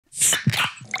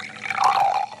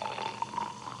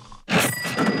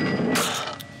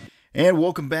And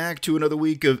welcome back to another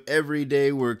week of Every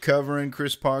Day We're Covering.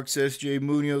 Chris Parks, S.J.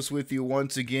 Munoz with you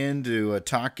once again to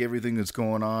talk everything that's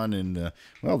going on in,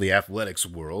 the athletics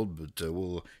world. But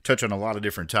we'll touch on a lot of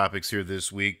different topics here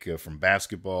this week, from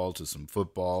basketball to some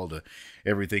football to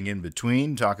everything in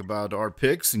between. Talk about our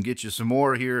picks and get you some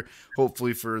more here,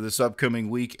 hopefully, for this upcoming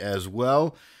week as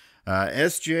well.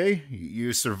 S.J.,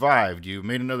 you survived. You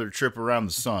made another trip around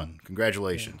the sun.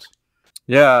 Congratulations.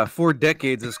 Yeah, 4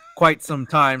 decades is quite some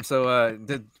time. So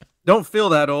don't feel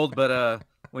that old, but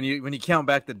when you count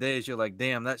back the days, you're like,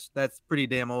 damn, that's pretty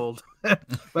damn old.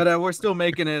 But we're still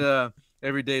making it.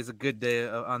 Every day is a good day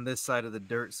on this side of the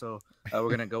dirt, so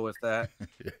we're gonna go with that.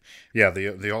 Yeah,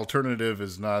 the alternative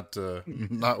is not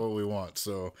not what we want.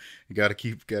 So you got to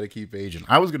keep aging.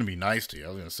 I was gonna be nice to you. I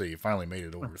was gonna say you finally made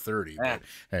it over 30, but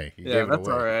hey, you gave it that's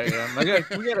away. all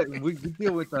right. We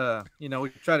deal with we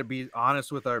try to be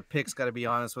honest with our picks. Got to be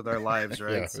honest with our lives,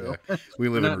 right? Yeah. We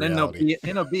live in reality.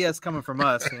 No BS coming from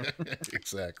us.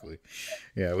 Exactly.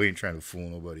 Yeah, we ain't trying to fool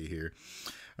nobody here.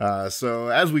 So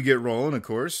as we get rolling, of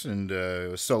course, and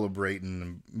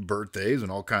celebrating birthdays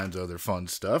and all kinds of other fun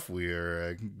stuff, we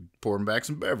are pouring back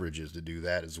some beverages to do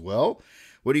that as well.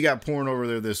 What do you got pouring over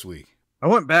there this week? I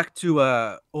went back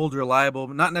to old reliable,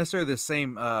 not necessarily the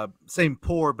same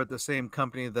pour, but the same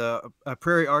company, the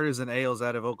Prairie Artisan Ales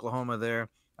out of Oklahoma. There,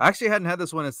 I actually hadn't had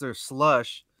this one. It's their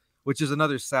slush, which is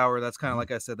another sour. That's kind of like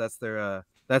I said. That's their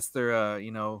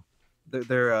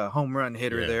home run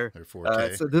hitter there. Their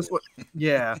forte. So this one,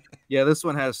 this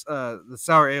one has the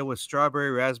sour ale with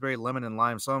strawberry, raspberry, lemon, and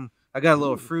lime. So I got a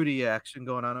little fruity action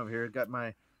going on over here.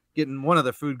 Getting one of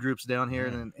the food groups down here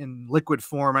in liquid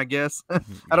form, I guess.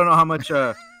 I don't know how much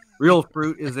real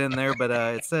fruit is in there, but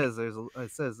it says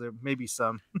there may be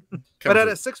some. But at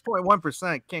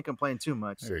 6.1%, can't complain too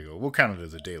much. There you go. We'll count it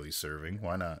as a daily serving.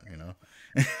 Why not?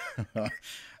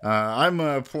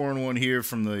 I'm pouring one here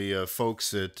from the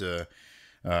folks at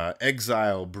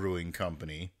Exile Brewing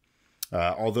Company.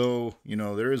 Although,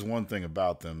 there is one thing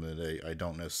about them that I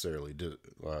don't necessarily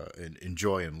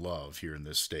enjoy and love here in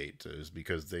this state, is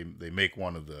because they make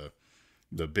one of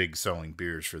the big selling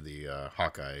beers for the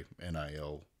Hawkeye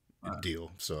NIL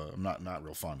deal. So I'm not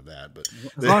real fond of that. But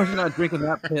as long as you're not drinking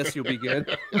that piss, you'll be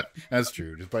good. That's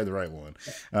true. Just buy the right one.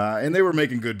 And they were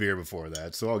making good beer before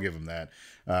that, so I'll give them that.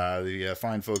 The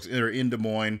fine folks, they're in Des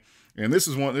Moines. And this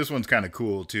one's kind of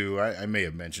cool too. I may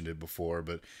have mentioned it before,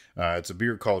 but it's a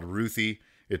beer called Ruthie.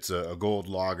 It's a gold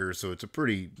lager, so it's a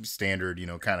pretty standard,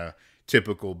 kind of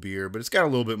typical beer, but it's got a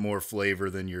little bit more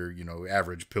flavor than your,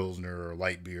 average Pilsner or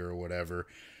light beer or whatever.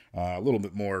 A little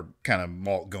bit more kind of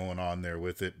malt going on there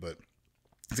with it, but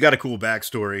it's got a cool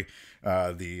backstory.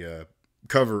 The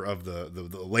cover of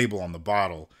the label on the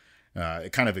bottle,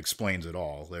 it kind of explains it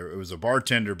all. It was a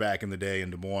bartender back in the day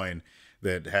in Des Moines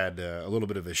that had a little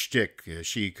bit of a shtick.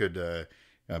 She could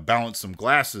balance some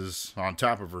glasses on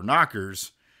top of her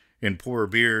knockers and pour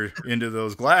beer into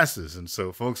those glasses. And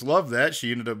so folks loved that.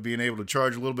 She ended up being able to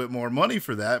charge a little bit more money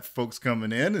for that, folks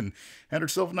coming in, and had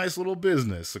herself a nice little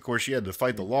business. Of course, she had to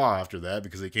fight the law after that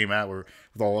because they came out with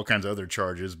all kinds of other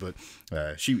charges. But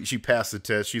she passed the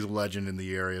test. She's a legend in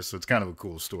the area. So it's kind of a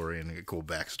cool story and a cool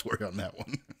backstory on that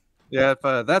one. Yeah,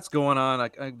 if that's going on,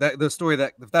 if that's the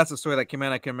story that came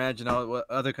out, I can imagine what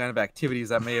other kind of activities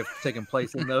that may have taken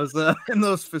place in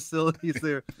those facilities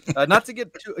there. Not to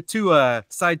get too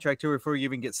sidetracked here before you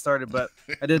even get started, but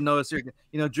I did notice you're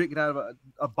drinking out of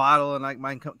a bottle, and like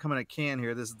mine coming in a can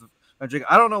here. This is I'm drinking.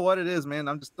 I don't know what it is, man.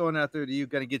 I'm just throwing it out there to you.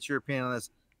 Got to get your opinion on this.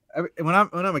 When I'm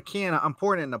a can, I'm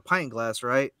pouring it in a pint glass,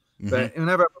 right? Mm-hmm. But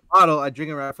whenever I have a bottle, I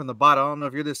drink it right from the bottle. I don't know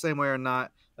if you're the same way or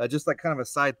not. Just like kind of a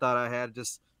side thought I had.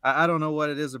 I don't know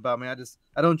what it is about me. I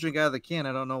don't drink out of the can.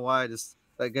 I don't know why.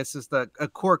 I guess just a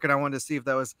cork, and I wanted to see if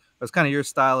that was kind of your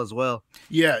style as well.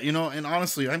 Yeah, and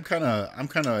honestly, I'm kind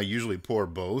of usually pour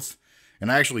both,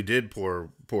 and I actually did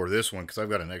pour this one because I've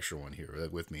got an extra one here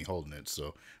with me holding it.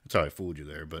 So that's how I fooled you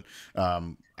there. But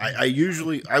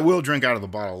I will drink out of the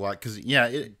bottle a lot because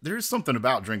there's something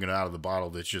about drinking out of the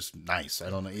bottle that's just nice. I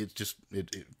don't know. It's just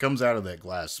it comes out of that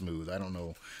glass smooth. I don't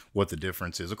know what the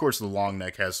difference is. Of course, the long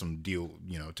neck has some deal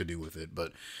to do with it.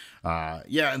 But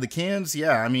and the cans,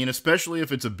 I mean, especially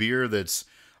if it's a beer that's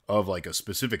of like a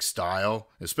specific style,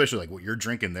 especially like what you're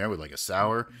drinking there with like a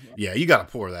sour. Yeah, you got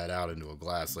to pour that out into a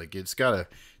glass. Like it's got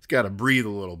to breathe a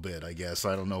little bit, I guess.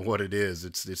 I don't know what it is.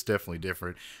 It's definitely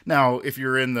different. Now, if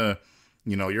you're in the,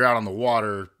 you're out on the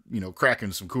water,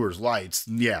 cracking some Coors Lights,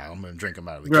 I'm going to drink them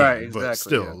out of the can. Right, exactly, but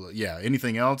still,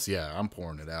 anything else, I'm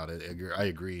pouring it out. I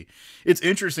agree. It's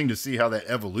interesting to see how that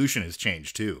evolution has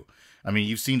changed too. I mean,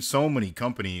 you've seen so many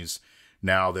companies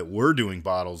now that we're doing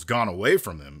bottles gone away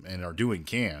from them and are doing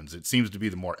cans. It seems to be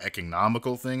the more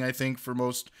economical thing, I think, for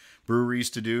most breweries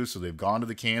to do. So they've gone to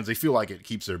the cans. They feel like it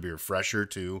keeps their beer fresher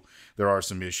too. There are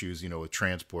some issues, with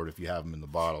transport if you have them in the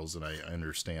bottles, and I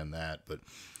understand that. But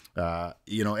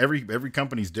every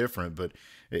company's different. But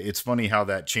it's funny how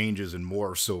that changes and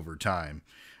morphs over time.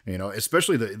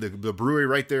 Especially the brewery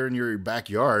right there in your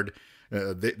backyard.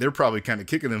 They're probably kind of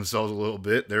kicking themselves a little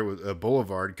bit there with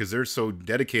Boulevard, because they're so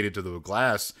dedicated to the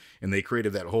glass, and they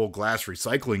created that whole glass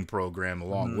recycling program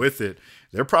along with it.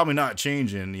 They're probably not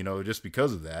changing, just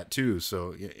because of that too.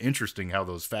 So interesting how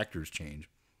those factors change.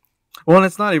 Well, and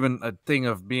it's not even a thing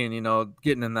of being,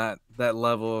 getting in that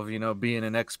level of, being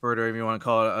an expert, or if you want to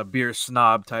call it a beer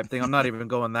snob type thing. I'm not even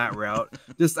going that route.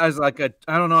 Just as I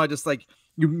don't know, I just like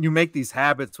you make these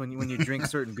habits when you drink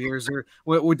certain beers,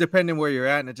 or depending where you're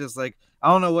at, and it's just like, I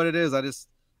don't know what it is. I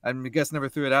guess never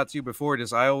threw it out to you before.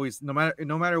 Just I always, no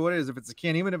matter what it is, if it's a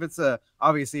can, even if it's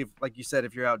obviously, like you said,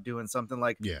 if you're out doing something,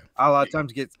 like a lot of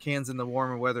times get cans in the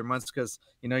warmer weather months, because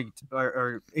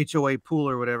our HOA pool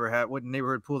or whatever, what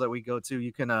neighborhood pool that we go to,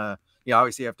 you can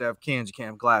obviously you have to have cans, you can't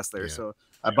have glass there. So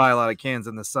I buy a lot of cans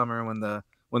in the summer when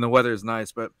the weather is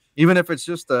nice. But even if it's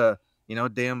just a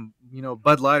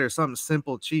Bud Light or something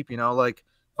simple, cheap, like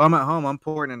if I'm at home, I'm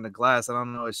pouring in the glass. I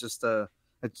don't know, it's just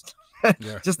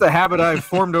just a habit I've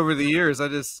formed over the years. I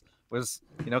just was,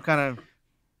 kind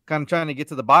of trying to get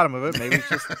to the bottom of it. Maybe it's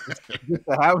just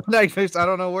a habit. I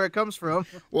don't know where it comes from.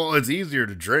 Well, it's easier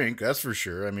to drink, that's for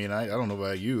sure. I mean, I don't know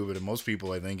about you, but most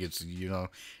people, I think it's, you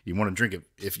want to drink it.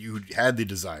 If you had the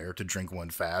desire to drink one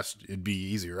fast, it'd be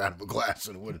easier out of a glass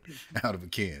than it would out of a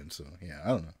can. So, I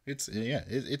don't know. It's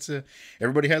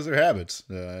everybody has their habits.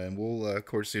 And we'll, of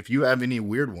course, if you have any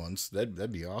weird ones,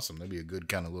 that'd be awesome. That'd be a good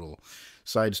kind of little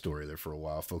side story there for a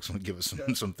while. Folks want to give us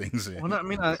some things. Well, I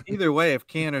mean, either way, if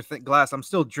can or glass, I'm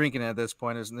still drinking it at this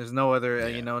point. There's no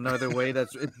other, no other way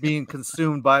that's it's being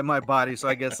consumed by my body. So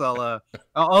I guess I'll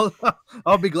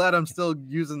be glad I'm still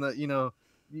using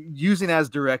using as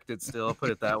directed. Still, I'll put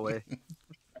it that way.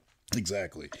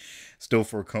 Exactly, still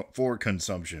for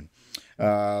consumption.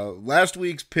 Last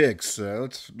week's picks.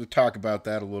 Let's talk about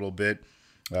that a little bit.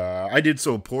 I did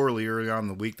so poorly early on in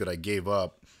the week that I gave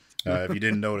up. If you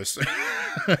didn't notice,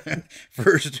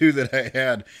 first two that I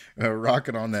had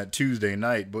rocking on that Tuesday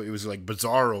night, but it was like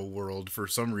Bizarro World for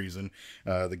some reason.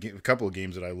 A couple of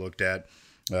games that I looked at,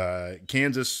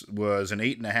 Kansas was an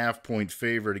 8.5 point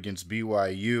favorite against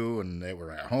BYU, and they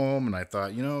were at home. And I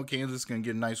thought, Kansas is going to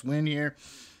get a nice win here.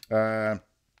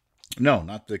 No,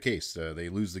 not the case. They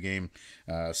lose the game.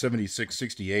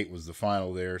 76-68 was the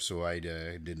final there, so I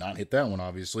did not hit that one,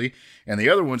 obviously. And the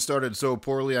other one started so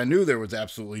poorly, I knew there was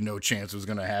absolutely no chance it was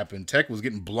going to happen. Tech was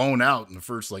getting blown out in the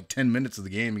first 10 minutes of the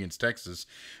game against Texas.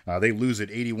 They lose at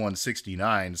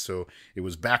 81-69, so it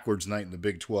was backwards night in the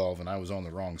Big 12, and I was on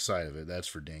the wrong side of it. That's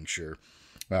for dang sure.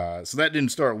 So that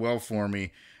didn't start well for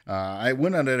me. I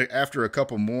went on it after a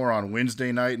couple more on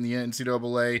Wednesday night in the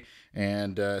NCAA,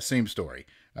 and same story.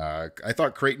 I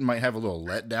thought Creighton might have a little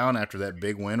letdown after that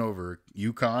big win over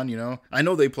UConn. I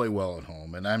know they play well at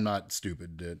home, and I'm not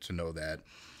stupid to know that.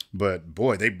 But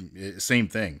boy, same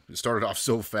thing. It started off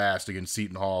so fast against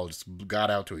Seton Hall, just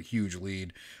got out to a huge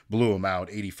lead, blew them out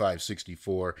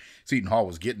 85-64. Seton Hall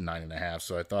was getting 9.5,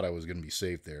 so I thought I was going to be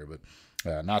safe there, but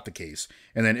not the case.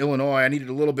 And then Illinois, I needed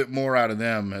a little bit more out of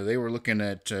them. They were looking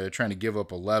at trying to give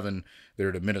up 11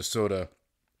 there to Minnesota.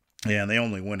 Yeah, and they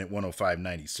only win at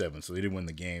 105-97, so they did win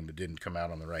the game, but didn't come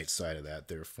out on the right side of that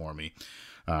there for me.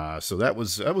 So that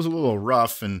was a little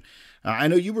rough, and I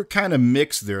know you were kind of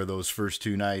mixed there those first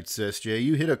two nights, SJ.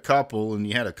 You hit a couple, and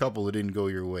you had a couple that didn't go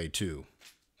your way too.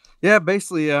 Yeah,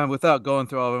 basically, without going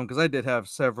through all of them, because I did have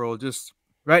several. Just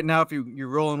right now, if you're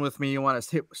rolling with me, you want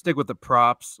to stick with the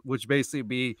props, which basically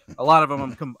be a lot of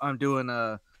them. I'm doing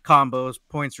combos,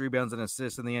 points, rebounds, and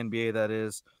assists in the NBA. That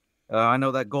is. I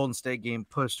know that Golden State game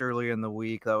pushed earlier in the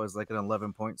week. That was like an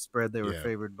 11-point spread they were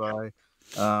favored by.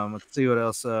 Let's see what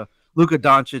else. Luka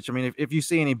Doncic. I mean, if you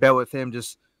see any bet with him,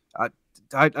 just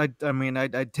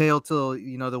I'd tail till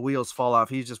the wheels fall off.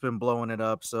 He's just been blowing it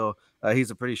up, so he's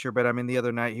a pretty sure bet. I mean, the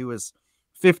other night he was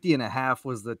 50.5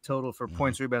 was the total for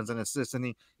points, rebounds, and assists, and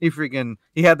he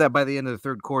had that by the end of the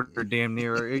third quarter, damn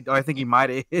near. I think he might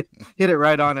have hit it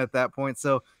right on at that point.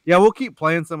 So yeah, we'll keep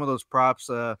playing some of those props.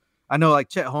 I know like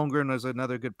Chet Holmgren was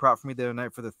another good prop for me the other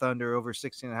night for the Thunder over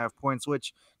 16.5 points,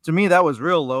 which to me that was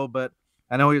real low, but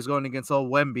I know he was going against old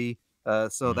Wemby.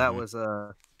 So that was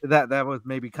that was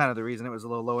maybe kind of the reason it was a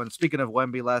little low. And speaking of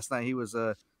Wemby, last night he was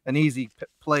an easy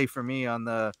play for me on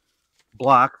the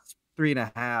block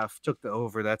 3.5, took the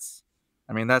over. That's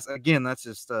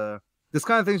just this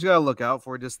kind of things you got to look out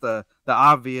for. Just the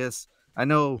obvious. I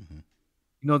know,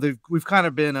 Mhm. we've kind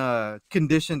of been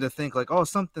conditioned to think like, oh,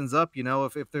 something's up,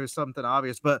 if there's something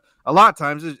obvious, but a lot of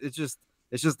times it's just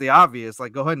the obvious.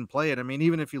 Like, go ahead and play it. I mean,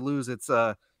 even if you lose,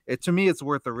 to me it's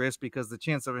worth the risk, because the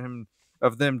chance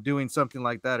of them doing something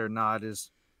like that or not is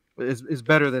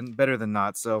better than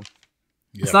not. So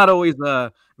it's Yeah. not always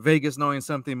Vegas knowing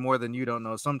something more than you don't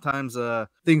know. Sometimes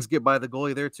things get by the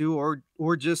goalie there too,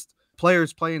 or just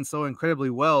players playing so incredibly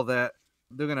well that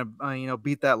they're gonna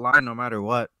beat that line no matter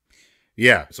what.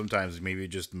 Yeah, sometimes maybe it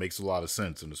just makes a lot of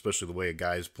sense, and especially the way a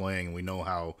guy's playing, and we know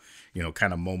how,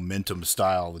 kind of momentum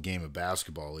style the game of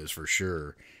basketball is for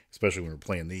sure, especially when we're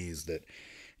playing these, that,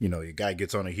 your guy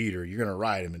gets on a heater, you're going to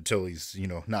ride him until he's,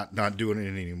 not doing it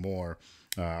anymore.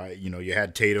 You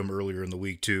had Tatum earlier in the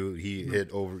week too. He hit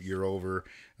over, you're over.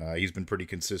 He's been pretty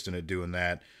consistent at doing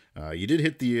that. You did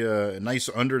hit the nice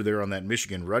under there on that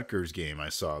Michigan Rutgers game I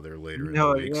saw there later in the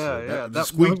No, week, yeah, so yeah. that That just that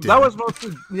was squeaked that in. was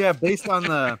mostly, yeah, based on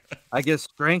the, I guess,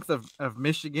 strength of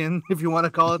Michigan, if you want to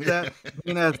call it that.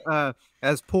 Being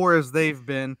as poor as they've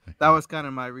been, that was kind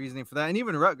of my reasoning for that. And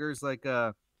even Rutgers, like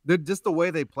just the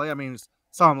way they play. I mean,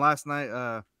 saw them last night.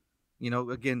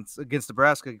 Against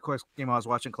Nebraska, of course, game I was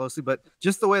watching closely, but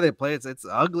just the way they play, it's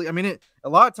ugly. I mean, a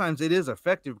lot of times it is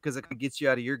effective because it gets you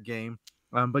out of your game.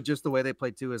 But just the way they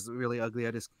play too is really ugly.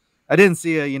 I didn't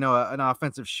see an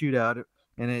offensive shootout,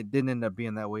 and it didn't end up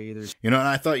being that way either. And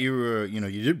I thought you were,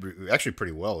 you did actually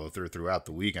pretty well throughout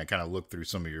the week. I kind of looked through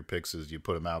some of your picks as you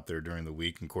put them out there during the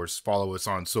week. And of course, follow us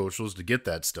on socials to get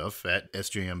that stuff at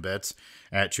SJM Bets,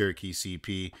 at Cherokee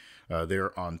CP.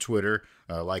 There on Twitter.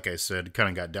 Like I said, kind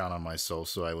of got down on myself,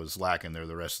 so I was lacking there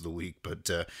the rest of the week. But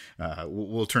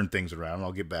we'll turn things around.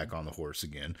 I'll get back on the horse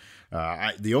again.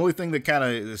 The only thing that kind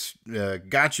of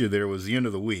got you there was the end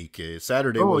of the week.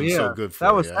 Saturday Oh wasn't so yeah, good that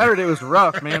for was you. Saturday was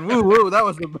rough, man. Woo woo, that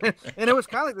was and it was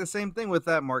kind of like the same thing with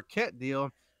that Marquette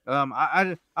deal.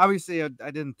 I obviously I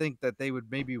didn't think that they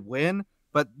would maybe win,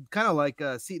 but kind of like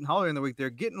Seton Hall in the week, they're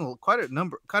getting quite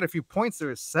a few points.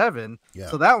 There is 7, Yeah.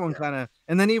 so that one kind of,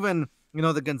 and then even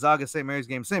the Gonzaga St. Mary's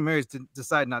game. St. Mary's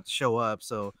decided not to show up,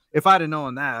 so if I'd have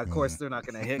known that, of course they're not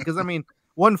going to hit, because I mean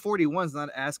 141 is not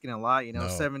asking a lot, No.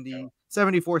 70,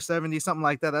 74, 70, something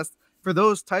like that. That's for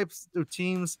those types of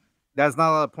teams. That's not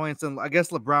a lot of points, and I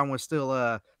guess LeBron was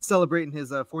still celebrating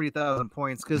his 40,000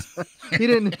 points, because he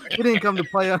didn't come to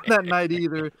play on that night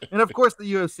either. And of course, the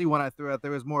UFC one I threw out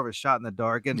there was more of a shot in the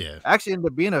dark, and Yeah. actually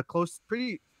ended up being a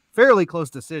fairly close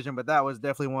decision. But that was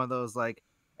definitely one of those like,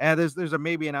 there's a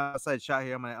maybe an outside shot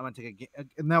here. I'm gonna take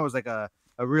and that was like a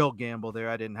real gamble there.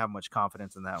 I didn't have much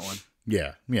confidence in that one.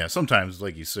 Yeah. Sometimes,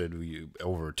 like you said,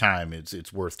 over time,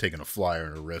 it's worth taking a flyer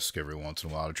and a risk every once in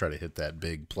a while to try to hit that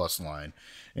big plus line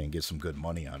and get some good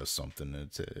money out of something.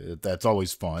 That's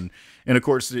always fun, and of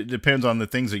course, it depends on the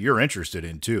things that you're interested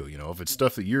in too. If it's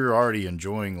stuff that you're already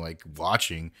enjoying, like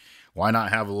watching, why not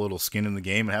have a little skin in the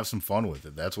game and have some fun with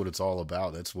it? That's what it's all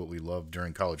about. That's what we love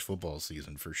during college football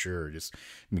season for sure. Just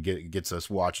gets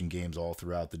us watching games all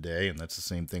throughout the day, and that's the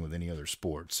same thing with any other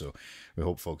sport. So we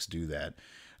hope folks do that.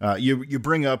 You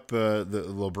bring up the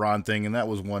LeBron thing, and that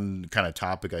was one kind of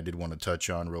topic I did want to touch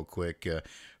on real quick.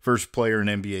 First player in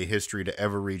NBA history to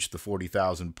ever reach the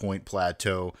 40,000 point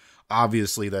plateau.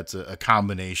 Obviously, that's a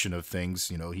combination of things.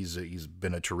 He's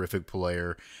been a terrific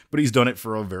player, but he's done it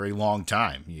for a very long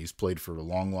time. He's played for a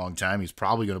long, long time. He's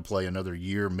probably going to play another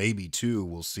year, maybe 2.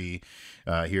 We'll see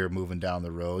here moving down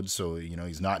the road. So,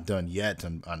 he's not done yet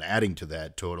on adding to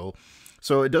that total.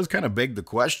 So it does kind of beg the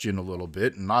question a little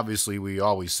bit, and obviously we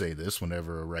always say this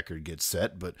whenever a record gets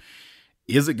set, but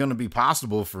is it going to be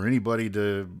possible for anybody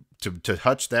to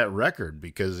touch that record?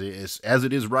 Because as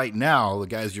it is right now, the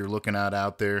guys you're looking at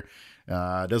out there,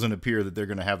 doesn't appear that they're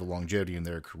going to have the longevity in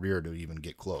their career to even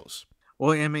get close.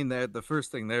 Well, I mean, the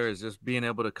first thing there is just being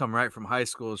able to come right from high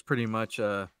school is pretty much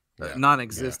Yeah.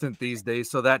 non-existent these days.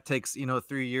 So that takes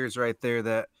 3 years right there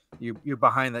that you're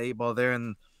behind the 8 ball there,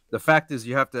 and the fact is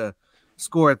you have to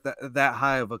score at that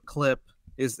high of a clip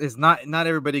is not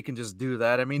everybody can just do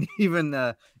that. I mean, even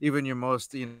your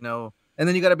most, and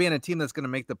then you got to be in a team that's going to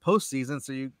make the postseason.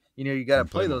 So you got to And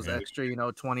play play more those games.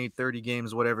 extra, 20, 30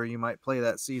 games, whatever you might play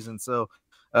that season. So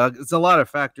it's a lot of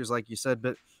factors, like you said,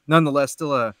 but nonetheless,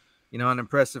 still an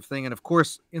impressive thing. And of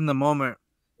course, in the moment,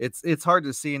 it's hard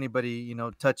to see anybody,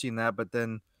 touching that. But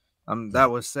then that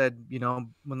was said,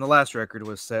 when the last record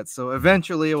was set. So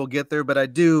eventually it will get there. But I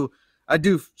do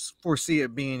foresee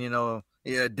it being,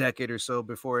 a decade or so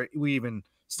before we even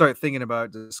start thinking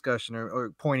about discussion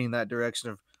or pointing that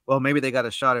direction of, well, maybe they got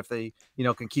a shot if they,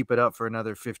 can keep it up for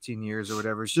another 15 years or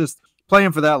whatever. It's just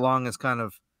playing for that long is kind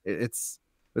of, it's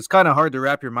It's kind of hard to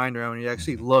wrap your mind around when you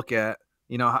actually look at,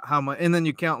 how much, and then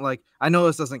you count, like, I know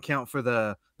this doesn't count for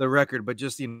the record, but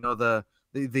just,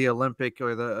 the Olympic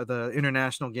or the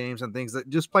international games and things, that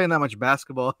just playing that much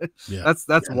basketball, Yeah.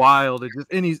 that's wild. It just,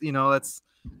 and he's, that's,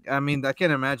 I mean, I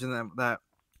can't imagine that.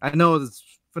 I know there's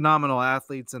phenomenal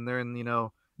athletes and they're in,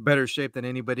 better shape than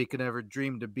anybody could ever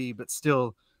dream to be, but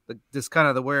still, just kind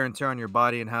of the wear and tear on your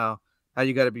body and how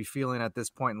you got to be feeling at this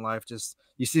point in life. Just,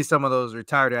 you see some of those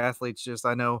retired athletes. Just,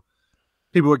 I know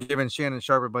people were giving Shannon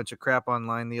Sharp a bunch of crap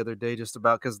online the other day just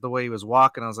about because the way he was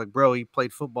walking. I was like, bro, he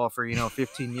played football for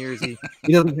 15 years. He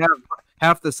doesn't have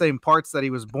half the same parts that he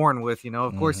was born with.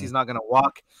 Of course, he's not going to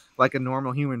walk like a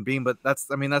normal human being, but that's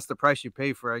the price you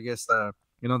pay for, I guess, that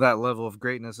level of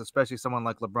greatness, especially someone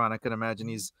like LeBron. I could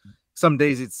imagine some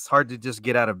days it's hard to just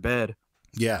get out of bed.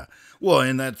 Yeah. Well,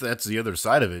 and that's the other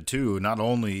side of it too. Not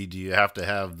only do you have to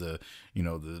have the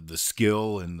the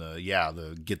skill and the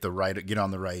get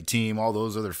on the right team, all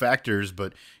those other factors,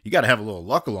 but you got to have a little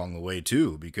luck along the way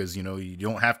too, because you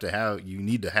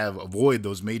need to avoid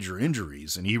those major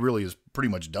injuries, and he really has pretty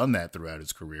much done that throughout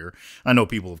his career. I know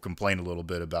people have complained a little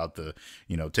bit about the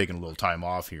taking a little time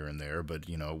off here and there, but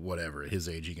whatever, at his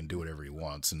age he can do whatever he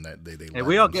wants, and that they and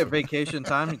we all get vacation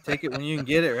time. You take it when you can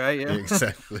get it, right? Yeah,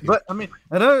 exactly. But I mean,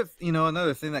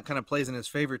 another thing that kind of plays in his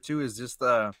favor too is just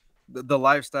the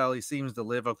lifestyle he seems to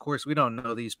live. Of course, we don't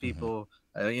know these people,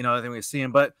 I think we see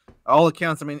him, but all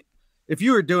accounts, I mean, if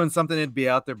you were doing something, it'd be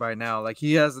out there by now. Like,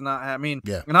 he has not, I mean,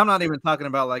 yeah. And I'm not even talking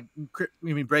about like,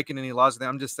 breaking any laws.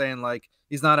 I'm just saying, like,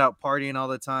 he's not out partying all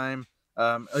the time.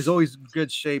 He's always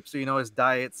good shape. So, his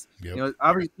diets, Yep.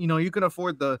 obviously, you can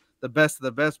afford the best of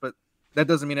the best, but that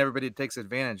doesn't mean everybody takes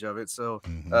advantage of it. So,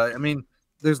 I mean,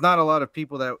 there's not a lot of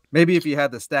people that maybe if you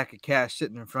had the stack of cash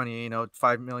sitting in front of you,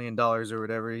 $5 million or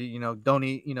whatever, don't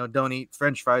eat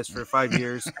French fries for 5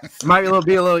 years. It might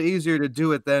be a little easier to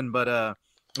do it then, but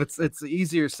it's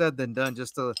easier said than done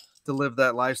just to live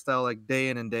that lifestyle like day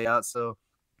in and day out. So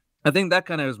I think that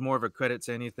kind of is more of a credit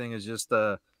to anything, is just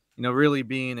really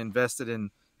being invested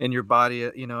in your body,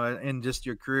 and just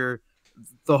your career,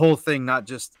 the whole thing, not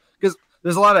just because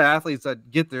there's a lot of athletes that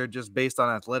get there just based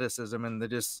on athleticism and they're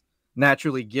just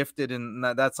naturally gifted, and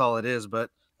that's all it is. But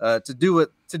to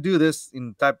do this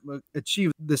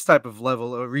achieve this type of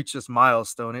level or reach this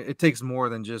milestone, it takes more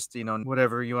than just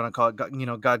whatever you want to call it,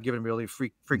 God-given ability,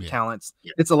 freak talents.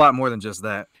 It's a lot more than just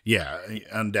that. Yeah,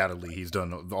 undoubtedly he's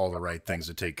done all the right things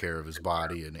to take care of his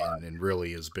body, and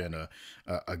really has been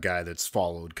a guy that's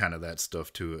followed kind of that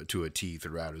stuff to a T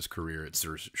throughout his career. It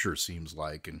sure seems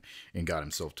like, and got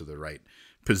himself to the right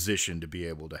position to be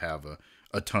able to have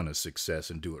a ton of success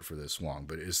and do it for this long.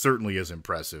 But it certainly is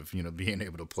impressive, being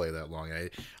able to play that long.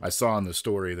 I saw in the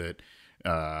story that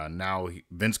now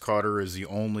Vince Carter is the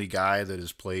only guy that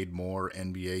has played more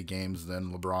NBA games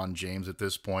than LeBron James at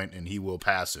this point, and he will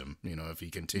pass him, if he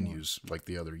continues like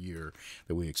the other year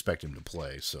that we expect him to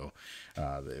play. So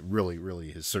it really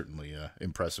is certainly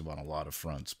impressive on a lot of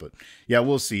fronts. But yeah,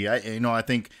 we'll see. I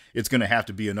think it's going to have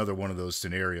to be another one of those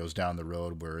scenarios down the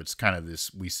road where it's kind of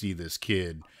we see this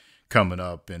kid coming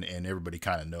up and everybody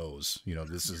kind of knows,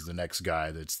 this is the next guy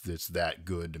that's that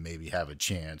good to maybe have a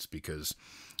chance, because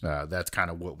that's kind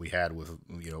of what we had with,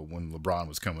 when LeBron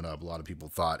was coming up. A lot of people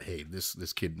thought, hey,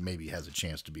 this kid maybe has a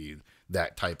chance to be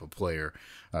that type of player.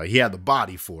 He had the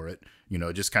body for it,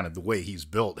 just kind of the way he's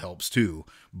built helps too.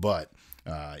 But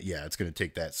yeah, it's going to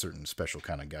take that certain special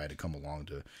kind of guy to come along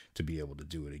to be able to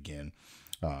do it again,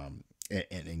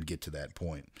 and get to that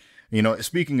point.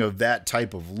 Speaking of that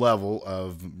type of level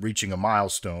of reaching a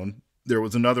milestone, there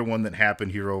was another one that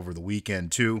happened here over the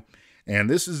weekend too, and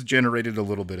this has generated a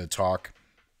little bit of talk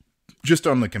just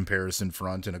on the comparison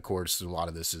front. And of course, a lot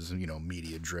of this is,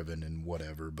 media driven and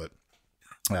whatever, but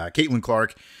Caitlin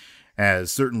Clark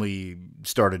has certainly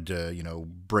started to,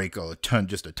 break a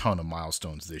ton of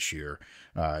milestones this year,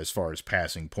 as far as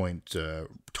passing point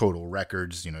total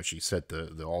records. She set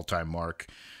the all-time mark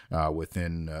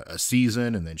within a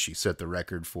season, and then she set the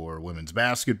record for women's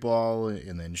basketball,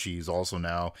 and then she's also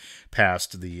now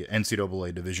passed the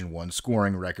NCAA Division I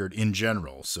scoring record in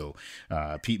general. So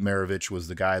Pete Marovich was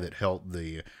the guy that held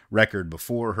the record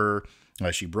before her.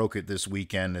 She broke it this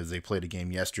weekend as they played a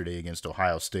game yesterday against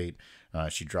Ohio State.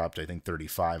 She dropped, I think,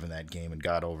 35 in that game and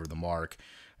got over the mark.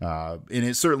 And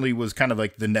it certainly was kind of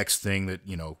like the next thing that,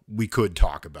 we could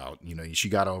talk about. She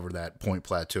got over that point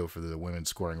plateau for the women's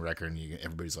scoring record, and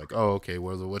everybody's like, oh, okay,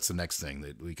 well, what's the next thing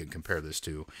that we can compare this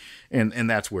to? And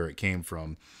that's where it came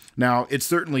from. Now, it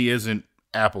certainly isn't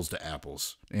apples to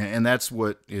apples, and that's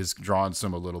what is drawing a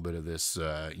little bit of this,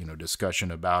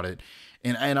 discussion about it.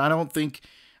 And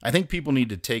I think people need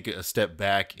to take a step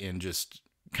back and just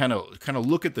kind of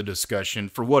look at the discussion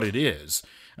for what it is.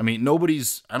 I mean,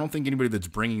 I don't think anybody that's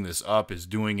bringing this up is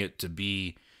doing it to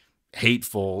be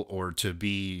hateful or to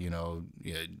be,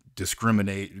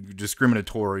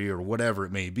 discriminatory or whatever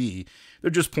it may be.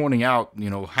 They're just pointing out,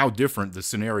 how different the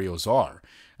scenarios are.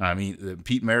 I mean,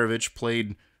 Pete Marovich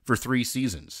played for 3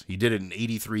 seasons. He did it in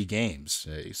 83 games.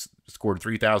 He scored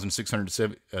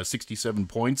 3,667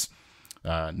 points.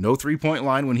 No 3-point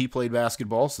line when he played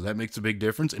basketball, so that makes a big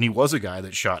difference. And he was a guy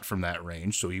that shot from that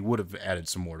range, so he would have added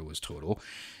some more to his total.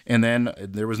 And then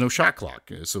there was no shot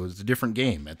clock, so it's a different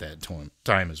game at that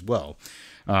time as well.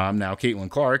 Now,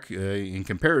 Caitlin Clark, in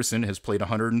comparison, has played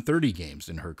 130 games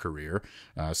in her career,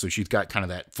 so she's got kind of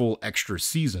that full extra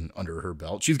season under her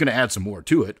belt. She's going to add some more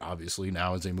to it, obviously,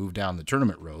 now as they move down the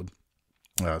tournament road.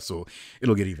 So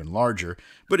it'll get even larger,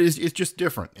 but it's just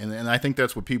different. And I think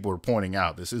that's what people are pointing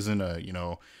out. This isn't a,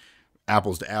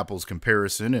 apples to apples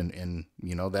comparison. And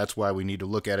that's why we need to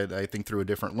look at it, I think, through a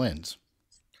different lens.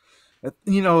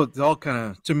 It's all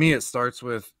kind of, to me, it starts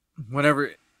with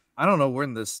whenever, I don't know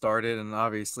when this started. And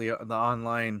obviously the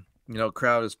online,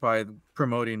 crowd is probably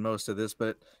promoting most of this,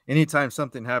 but anytime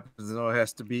something happens, it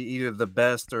has to be either the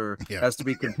best or has to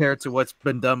be compared to what's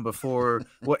been done before.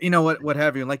 What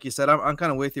have you. And like you said, I'm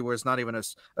kind of with you where it's not even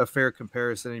a fair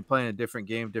comparison. You're playing a different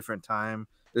game, different time.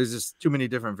 There's just too many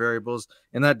different variables,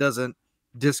 and that doesn't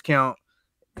discount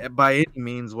by any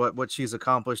means what she's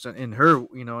accomplished in her,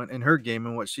 in her game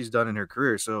and what she's done in her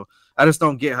career. So I just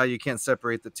don't get how you can't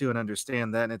separate the two and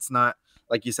understand that. And it's not,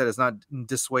 like you said, it's not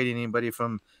dissuading anybody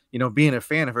from, being a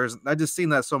fan of hers. I just seen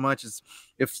that so much. It's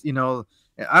if,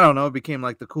 I don't know, it became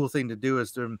like the cool thing to do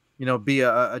is to, be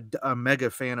a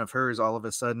mega fan of hers all of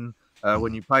a sudden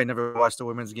when you probably never watched a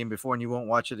women's game before and you won't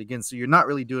watch it again. So you're not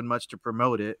really doing much to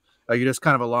promote it. You're just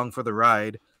kind of along for the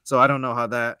ride. So I don't know how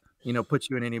that, puts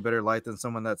you in any better light than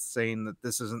someone that's saying that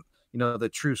this isn't, the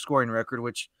true scoring record,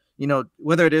 which,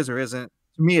 whether it is or isn't,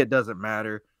 to me, it doesn't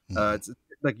matter. It's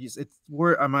like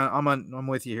I'm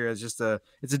with you here. It's just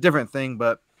it's a different thing,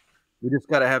 but we just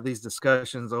got to have these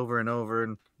discussions over and over.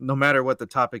 And no matter what the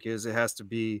topic is, it has to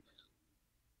be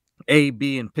A,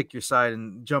 B, and pick your side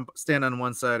and stand on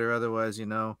one side or otherwise,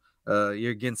 you're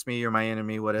against me, you're my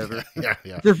enemy, whatever. Yeah.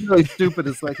 Just really stupid.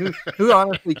 It's like, who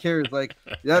honestly cares? Like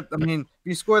that. I mean, if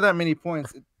you score that many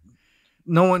points,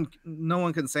 no one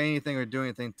can say anything or do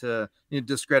anything to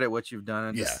discredit what you've done.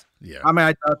 And I mean,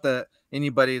 I doubt that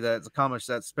anybody that's accomplished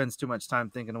that spends too much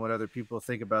time thinking of what other people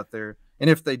think about and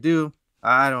if they do,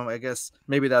 I guess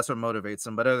maybe that's what motivates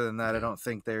them. But other than that, I don't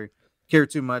think they care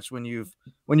too much when you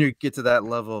get to that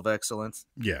level of excellence.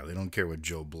 Yeah, they don't care what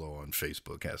Joe Blow on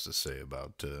Facebook has to say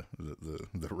about the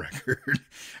record.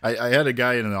 I had a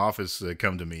guy in an office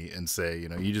come to me and say,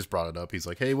 you just brought it up. He's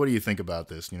like, hey, what do you think about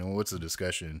this? What's the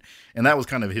discussion? And that was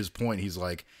kind of his point. He's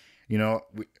like,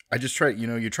 I just try,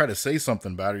 you try to say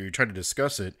something about it, or you try to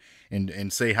discuss it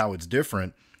and say how it's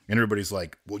different. And everybody's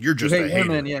like, well, you're just a hater.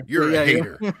 Women, yeah. You're a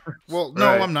hater. Yeah. Well, no,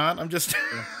 right. I'm not. I'm just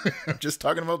I'm just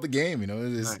talking about the game.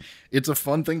 It's a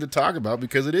fun thing to talk about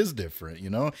because it is different,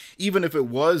 even if it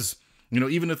was,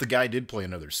 even if the guy did play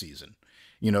another season,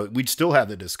 we'd still have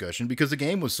the discussion because the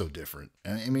game was so different.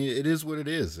 I mean, it is what it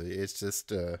is. It's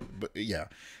just, but yeah,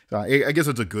 I guess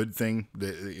it's a good thing,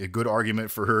 a good argument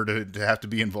for her to have to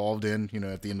be involved in,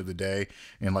 at the end of the day.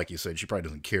 And like you said, she probably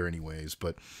doesn't care anyways,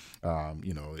 but,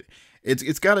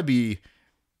 it's got to be,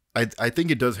 I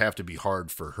think it does have to be hard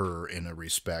for her in a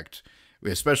respect,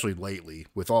 especially lately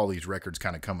with all these records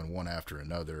kind of coming one after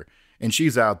another. And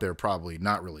she's out there probably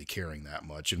not really caring that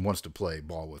much and wants to play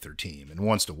ball with her team and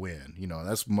wants to win.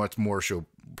 That's much more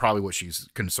probably what she's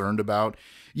concerned about.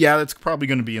 Yeah, that's probably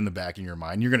going to be in the back of your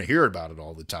mind. You're going to hear about it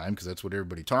all the time because that's what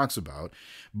everybody talks about.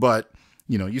 But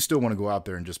you still want to go out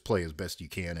there and just play as best you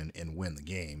can and win the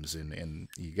games. And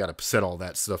you got to set all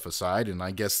that stuff aside. And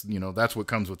I guess, that's what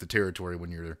comes with the territory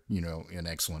when you're, an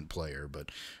excellent player. But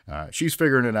she's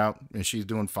figuring it out and she's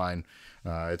doing fine.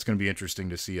 It's going to be interesting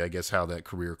to see, I guess, how that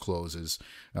career closes.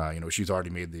 She's already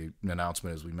made the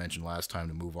announcement, as we mentioned last time,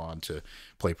 to move on to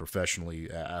play professionally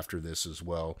after this as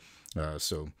well.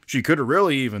 So she could have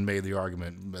really even made the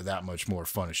argument that much more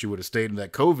fun if she would have stayed in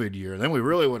that COVID year. Then we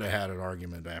really would have had an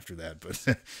argument after that. But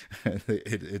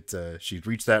she's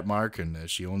reached that mark and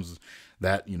she owns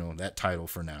that, that title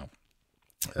for now.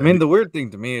 I mean, the weird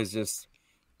thing to me is just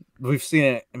we've seen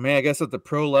it. I mean, I guess at the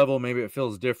pro level, maybe it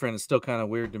feels different. It's still kind of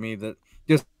weird to me that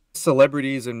just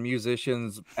celebrities and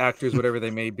musicians, actors, whatever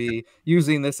they may be,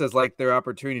 using this as like their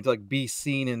opportunity to like be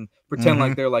seen and pretend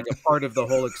like they're like a part of the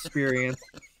whole experience.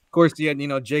 Of course, you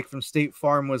had, Jake from State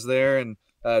Farm was there, and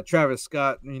Travis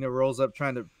Scott, rolls up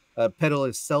trying to peddle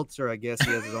his seltzer. I guess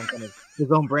he has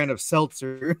his own brand of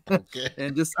seltzer. Okay.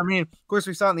 And just, I mean, of course,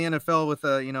 we saw it in the NFL with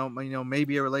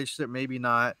maybe a relationship, maybe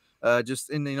not. Just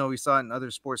in we saw it in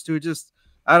other sports too. Just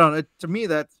I don't know. To me,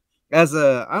 that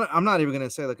I'm not even gonna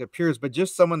say like a purist, but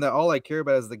just someone that all I care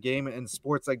about is the game and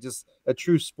sports, like just a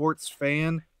true sports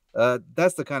fan.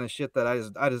 That's the kind of shit that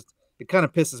I just it kind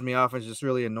of pisses me off and it's just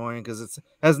really annoying because it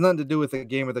has nothing to do with the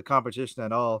game or the competition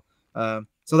at all.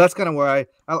 So that's kind of where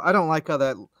I don't like how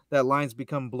that lines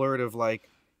become blurred of like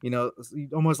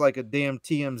almost like a damn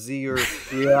TMZ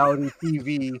or reality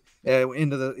TV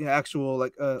into the actual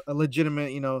like a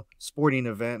legitimate sporting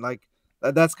event. Like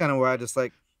that's kind of where I just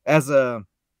like as a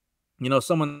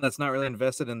someone that's not really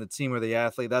invested in the team or the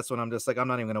athlete, that's when I'm just like, I'm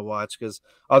not even gonna watch because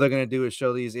all they're gonna do is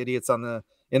show these idiots in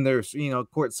their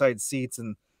courtside seats,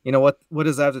 and what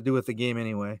does that have to do with the game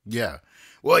anyway? Yeah,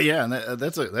 well, yeah, and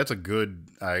that's a good,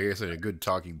 I guess, a good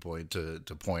talking point to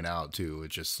point out too.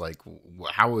 It's just like,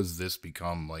 how has this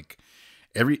become like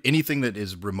anything that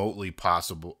is remotely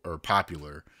possible or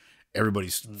popular? Everybody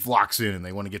flocks in and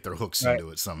they want to get their hooks into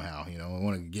it somehow. They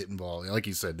want to get involved. Like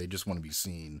you said, they just want to be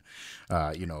seen.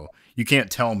 You can't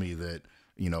tell me that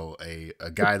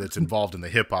a guy that's involved in the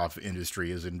hip hop industry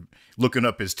is looking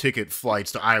up his ticket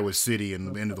flights to Iowa City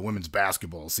and into the women's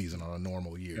basketball season on a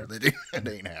normal year. That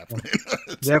ain't happening.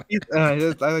 Yeah,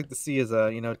 I like to see his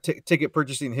ticket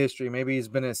purchasing history. Maybe he's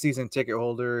been a season ticket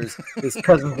holder. His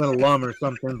cousin's an alum or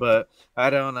something, but I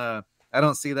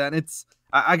don't see that. And it's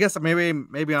I guess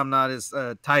maybe I'm not as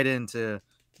tied into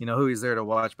who he's there to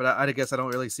watch, but I guess I don't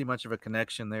really see much of a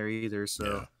connection there either.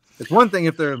 So it's one thing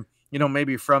if they're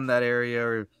maybe from that area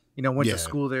or went to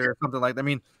school there or something like that. I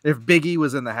mean, if Big E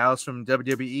was in the house from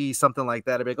WWE, something like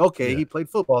that, I'd be like, okay, he played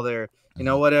football there,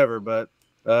 whatever. But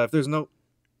if there's no,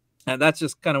 and that's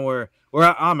just kind of where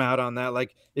I'm out on that.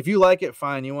 Like, if you like it,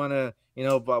 fine. You want to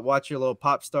watch your little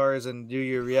pop stars and do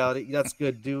your reality, that's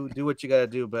good. Do what you got to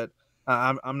do, but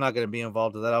I'm not going to be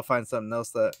involved with that. I'll find something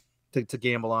else to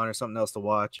gamble on or something else to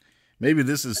watch. Maybe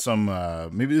this is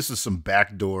some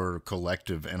backdoor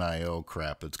collective NIL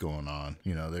crap that's going on.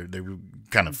 They're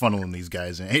kind of funneling these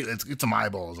guys in. Hey, let's get some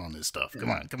eyeballs on this stuff. Come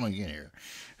on, get in here.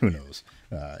 Who knows?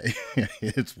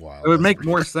 It's wild. It would make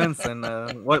more sense than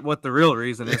what the real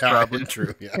reason is. Probably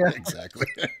true. Yeah, exactly.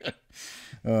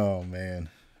 Oh man,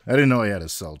 I didn't know he had a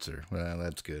seltzer. Well,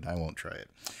 that's good. I won't try it.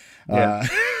 Yeah.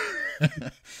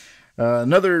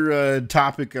 Another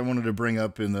topic I wanted to bring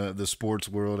up in the sports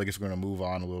world, I guess we're going to move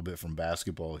on a little bit from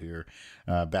basketball here,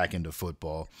 back into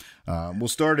football. We'll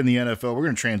start in the NFL. We're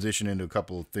going to transition into a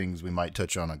couple of things we might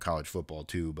touch on college football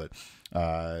too, but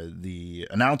the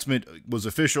announcement was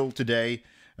official today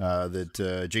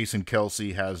that Jason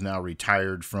Kelce has now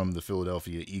retired from the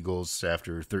Philadelphia Eagles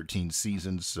after 13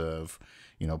 seasons of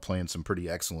playing some pretty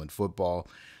excellent football.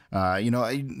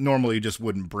 I normally just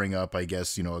wouldn't bring up, I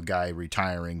guess, a guy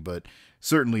retiring, but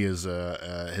certainly has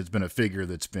been a figure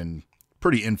that's been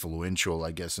pretty influential,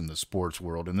 I guess, in the sports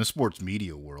world and the sports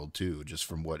media world too, just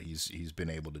from what he's been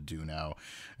able to do now.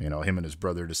 Him and his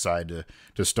brother decide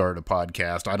to start a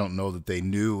podcast. I don't know that they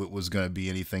knew it was going to be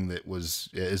anything that was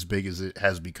as big as it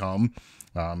has become.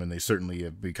 And they certainly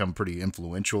have become pretty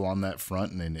influential on that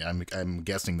front, and I'm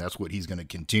guessing that's what he's going to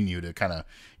continue to kind of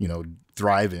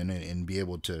thrive in and be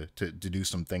able to do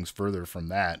some things further from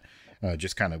that.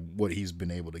 Just kind of what he's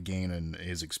been able to gain and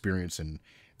his experience and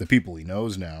the people he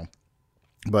knows now.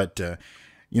 But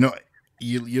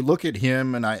you look at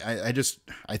him, and I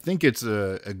think it's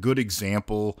a good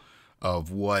example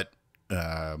of what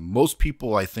most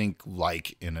people I think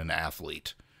like in an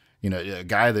athlete. A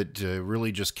guy that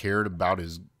really just cared about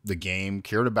the game,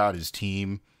 cared about his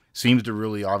team, seems to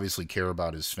really obviously care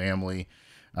about his family,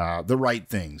 the right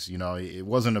things. It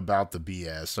wasn't about the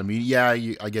BS. I mean, yeah,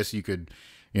 I guess you could,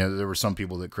 there were some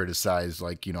people that criticized,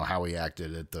 like, how he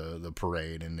acted at the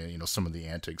parade and, some of the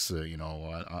antics,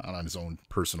 on his own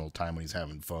personal time when he's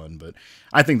having fun. But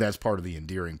I think that's part of the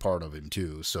endearing part of him,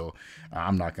 too. So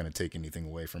I'm not going to take anything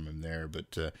away from him there.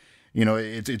 But,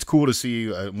 it's cool to see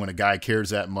when a guy cares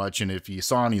that much. And if you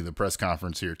saw any of the press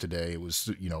conference here today, it was,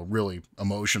 really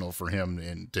emotional for him.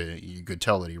 And you could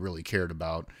tell that he really cared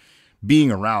about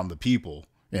being around the people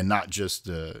and not just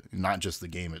the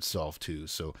game itself too.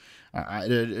 So I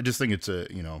just think it's a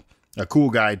cool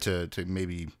guy to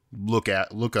maybe look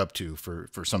up to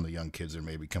for some of the young kids that are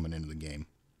maybe coming into the game.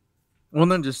 Well,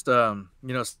 then just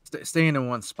staying in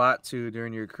one spot too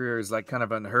during your career is like kind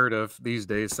of unheard of these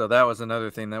days. So that was another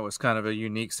thing that was kind of a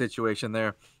unique situation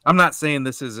there. I'm not saying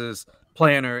this is his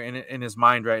plan or in his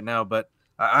mind right now, but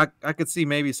I could see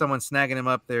maybe someone snagging him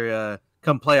up there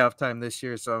come playoff time this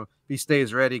year. So if he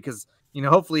stays ready, because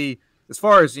hopefully as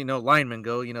far as linemen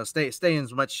go, stay in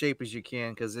as much shape as you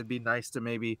can, because it'd be nice to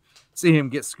maybe see him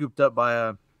get scooped up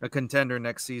by a contender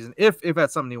next season, if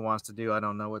that's something he wants to do. I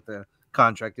don't know what the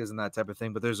contract is and that type of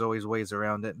thing, but there's always ways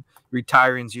around it.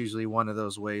 Retiring's usually one of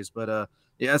those ways, but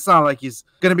yeah, it's not like he's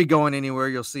gonna be going anywhere.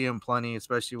 You'll see him plenty,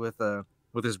 especially with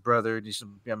his brother.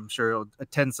 I'm sure he'll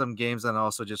attend some games, and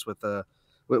also just with the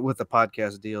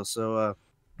podcast deal. So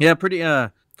yeah, pretty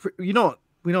we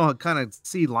don't kind of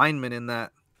see linemen in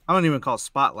that. I don't even call it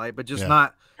spotlight, but just Yeah.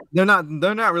 they're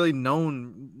not really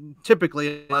known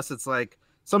typically, unless it's like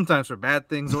sometimes for bad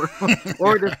things, or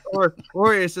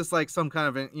it's just like some kind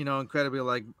of incredibly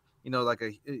like like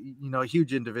a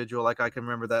huge individual. Like I can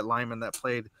remember that lineman that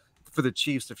played for the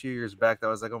Chiefs a few years back that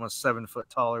was like almost 7 foot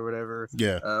tall or whatever.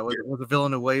 Yeah. Was a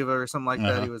Villanueva or something like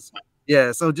that. Uh-huh. He was.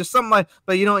 Yeah, so just something like,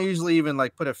 but you don't usually even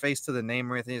like put a face to the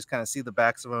name or anything. You just kind of see the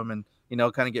backs of them and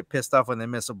kind of get pissed off when they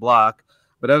miss a block.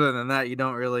 But other than that, you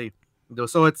don't really.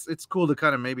 So it's cool to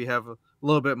kind of maybe have a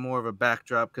little bit more of a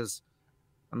backdrop, because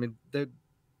I mean,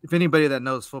 if anybody that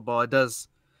knows football, it does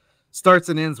starts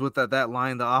and ends with that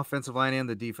line, the offensive line and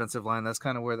the defensive line. That's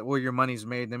kind of where your money's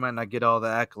made. They might not get all the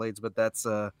accolades, but that's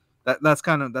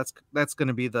going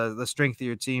to be the strength of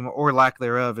your team, or lack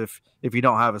thereof, if you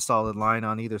don't have a solid line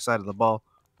on either side of the ball.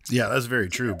 Yeah, that's very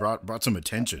true. Brought some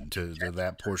attention to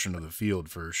that portion of the field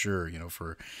for sure.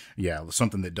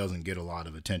 Something that doesn't get a lot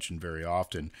of attention very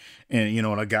often. And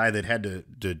and a guy that had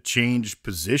to change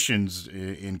positions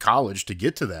in college to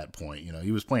get to that point.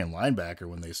 He was playing linebacker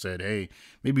when they said, "Hey,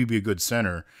 maybe be a good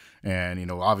center." And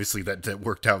obviously that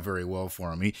worked out very well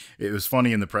for him. It was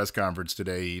funny in the press conference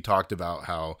today. He talked about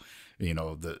how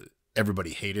everybody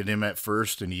hated him at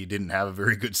first, and he didn't have a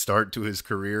very good start to his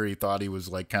career. He thought he was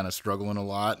like kind of struggling a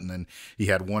lot, and then he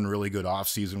had one really good off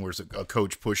season where a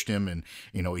coach pushed him, and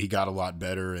he got a lot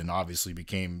better, and obviously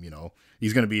became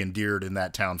he's going to be endeared in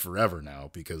that town forever now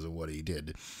because of what he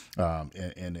did,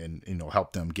 and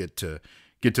helped them get to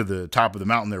the top of the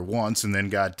mountain there once, and then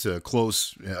got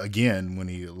close again when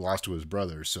he lost to his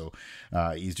brother. So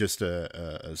he's just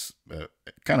a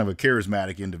kind of a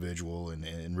charismatic individual,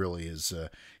 and really is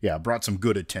brought some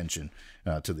good attention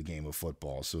to the game of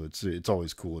football. So it's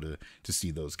always cool to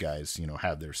see those guys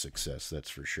have their success.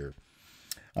 That's for sure.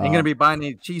 He ain't gonna be buying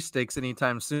any cheesesteaks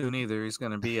anytime soon either. He's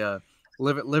gonna be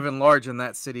living large in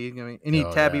that city. I mean, any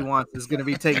tab he wants is gonna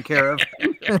be taken care of.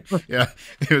 Yeah,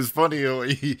 it was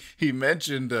funny. He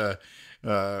mentioned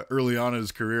early on in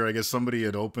his career, I guess somebody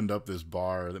had opened up this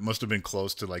bar that must have been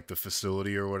close to like the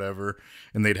facility or whatever,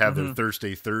 and they'd have their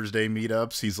Thursday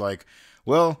meetups. He's like,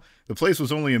 well, the place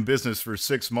was only in business for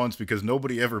 6 months because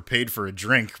nobody ever paid for a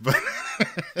drink, but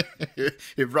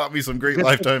it brought me some great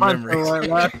lifetime memories.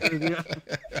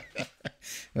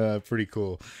 Pretty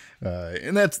cool.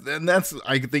 And that's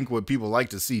I think what people like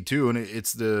to see too, and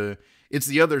it's the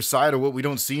other side of what we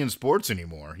don't see in sports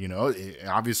anymore.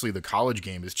 Obviously the college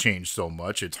game has changed so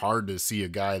much. It's hard to see a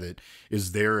guy that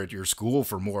is there at your school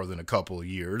for more than a couple of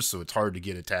years, so it's hard to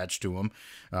get attached to him.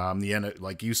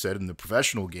 Like you said, in the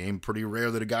professional game, pretty rare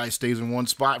that a guy stays in one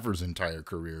spot for his entire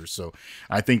career. So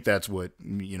I think that's what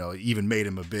even made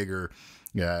him a bigger.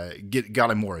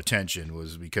 Got him more attention,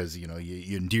 was because you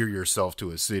endear yourself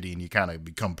to a city and you kind of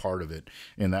become part of it,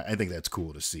 and I think that's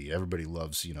cool to see. Everybody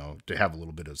loves to have a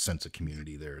little bit of sense of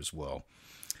community there as well.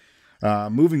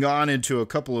 Moving on into a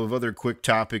couple of other quick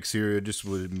topics here, just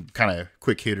with kind of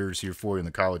quick hitters here for you in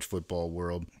the college football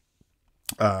world.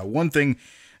 One thing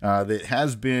that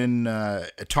has been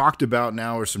talked about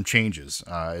now are some changes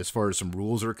as far as some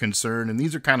rules are concerned, and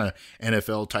these are kind of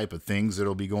NFL type of things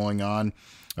that'll be going on.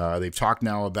 They've talked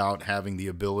now about having the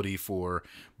ability for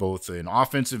both an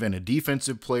offensive and a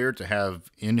defensive player to have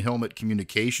in-helmet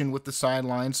communication with the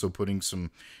sideline, so putting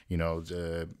some,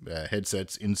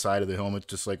 headsets inside of the helmets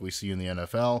just like we see in the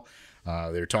NFL.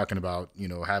 They're talking about,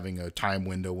 having a time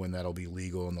window when that'll be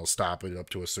legal, and they'll stop it up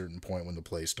to a certain point when the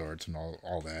play starts and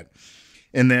all that.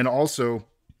 And then also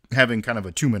having kind of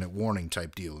a 2-minute warning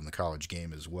type deal in the college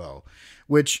game as well,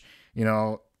 which,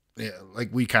 like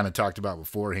we kind of talked about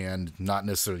beforehand, not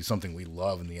necessarily something we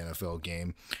love in the NFL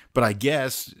game, but I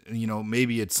guess,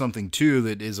 maybe it's something too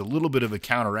that is a little bit of a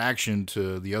counteraction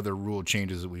to the other rule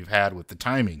changes that we've had with the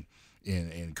timing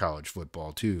in college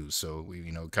football too. So we,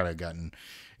 kind of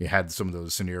had some of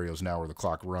those scenarios now where the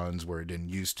clock runs where it didn't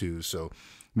used to. So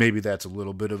maybe that's a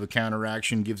little bit of a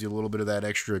counteraction, gives you a little bit of that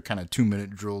extra kind of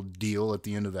 2-minute drill deal at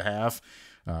the end of the half.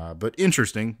 But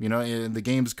interesting, and the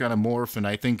game's kind of morph, and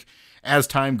I think as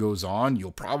time goes on,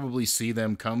 you'll probably see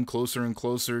them come closer and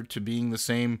closer to being the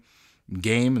same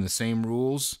game and the same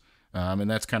rules, and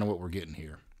that's kind of what we're getting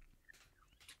here.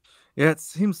 Yeah, it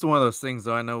seems to one of those things,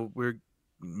 though. I know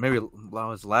maybe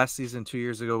was last season, 2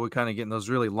 years ago, we're kind of getting those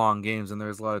really long games, and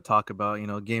there's a lot of talk about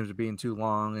games being too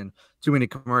long and too many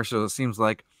commercials. It seems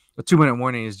like a 2 minute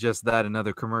warning is just that,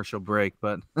 another commercial break,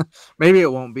 but maybe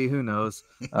it won't be. Who knows?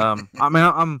 I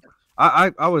mean,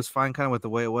 I was fine kind of with the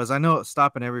way it was. I know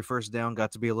stopping every first down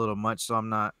got to be a little much, so I'm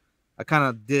not. I kind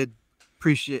of did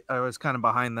appreciate. I was kind of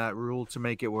behind that rule to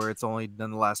make it where it's only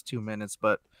done the last 2 minutes,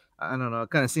 but I don't know. It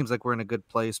kind of seems like we're in a good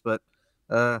place, but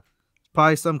uh,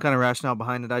 probably some kind of rationale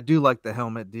behind it. I do like the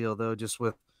helmet deal though, just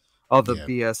with all the Yeah,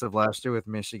 BS of last year with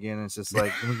Michigan. It's just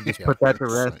like we can just yeah, put that to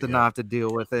rest and yeah, not have to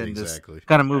deal with it and just exactly.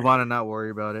 kind of move on and not worry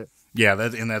about it. Yeah,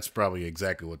 that's probably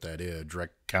exactly what that is. A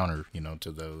direct counter,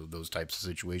 to those types of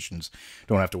situations.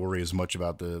 Don't have to worry as much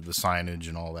about the signage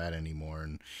and all that anymore,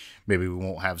 and maybe we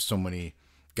won't have so many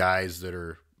guys that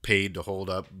are paid to hold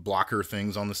up blocker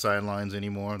things on the sidelines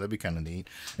anymore. That'd be kind of neat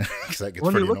because that gets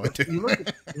When pretty annoying too.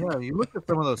 you look at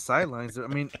some of those sidelines. I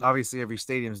mean, obviously every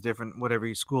stadium is different, what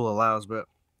every school allows, but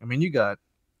I mean, you got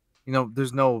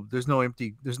there's no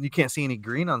empty. You can't see any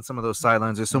green on some of those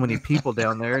sidelines. There's so many people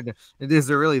down there. Is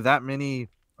there really that many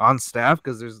on staff?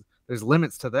 Because there's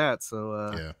limits to that.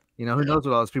 So Yeah, who knows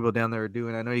what all those people down there are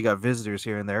doing? I know you got visitors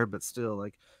here and there, but still,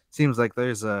 like, seems like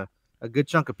there's a good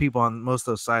chunk of people on most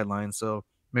of those sidelines. So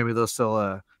maybe they'll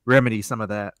still remedy some of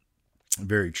that.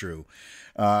 very true.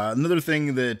 Another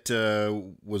thing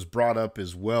that was brought up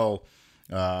as well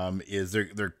is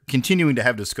they're continuing to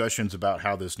have discussions about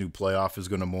how this new playoff is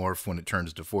going to morph when it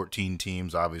turns to 14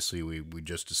 teams. Obviously, we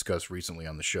just discussed recently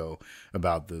on the show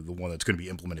about the one that's going to be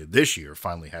implemented this year,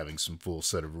 finally having some full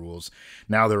set of rules.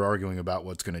 Now they're arguing about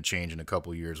what's going to change in a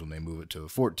couple of years when they move it to a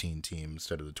 14 team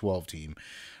instead of the 12 team.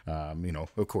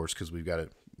 Of course, because we've got to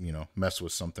mess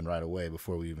with something right away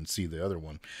before we even see the other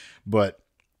one. But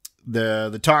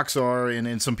the talks are,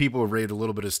 and some people have raised a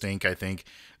little bit of stink, I think,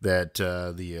 that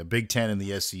the Big Ten and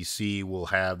the SEC will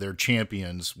have their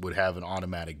champions would have an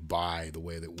automatic bye the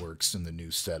way that works in the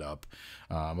new setup.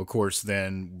 Of course,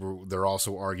 then they're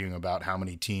also arguing about how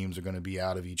many teams are going to be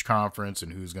out of each conference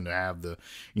and who's going to have the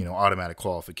automatic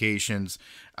qualifications.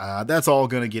 That's all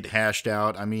going to get hashed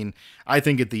out. I mean, I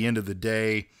think at the end of the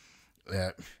day,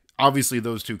 obviously,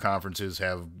 those two conferences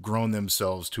have grown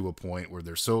themselves to a point where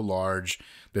they're so large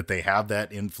that they have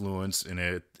that influence. And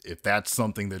if that's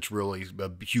something that's really a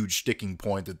huge sticking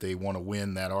point that they want to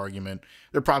win that argument,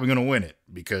 they're probably going to win it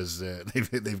because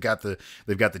they've got the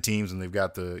teams and they've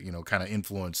got the kind of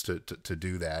influence to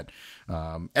do that.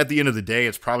 At the end of the day,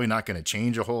 it's probably not going to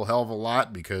change a whole hell of a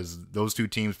lot because those two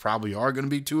teams probably are going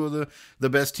to be two of the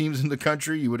best teams in the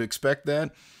country. You would expect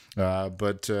that.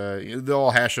 But they'll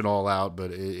all hash it all out,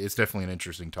 but it's definitely an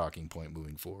interesting talking point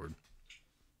moving forward.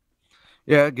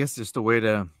 Yeah, I guess just a way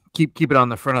to keep it on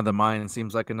the front of the mind. It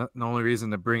seems like the only reason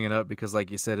to bring it up because,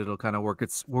 like you said, it'll kind of work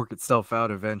itself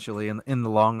out eventually in the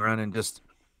long run, and just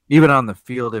even on the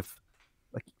field, if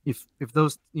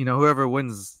those whoever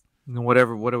wins,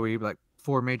 whatever, what are we, like,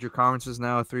 4 major conferences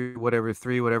now, 3 whatever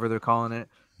they're calling it,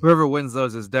 whoever wins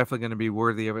those is definitely going to be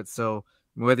worthy of it. So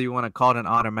whether you want to call it an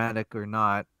automatic or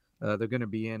not, they're going to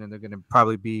be in, and they're going to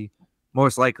probably be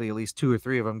most likely at least 2 or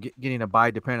 3 of them getting a bye,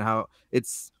 depending on how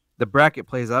the bracket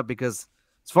plays out. Because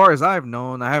as far as I've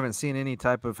known, I haven't seen any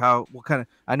type of what kind of.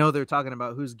 I know they're talking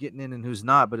about who's getting in and who's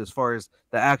not, but as far as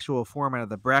the actual format of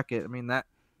the bracket, I mean, that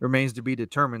remains to be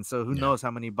determined. So who knows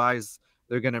how many buys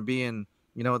they're going to be in,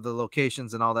 the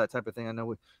locations and all that type of thing. I know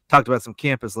we talked about some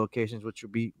campus locations, which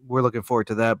we're looking forward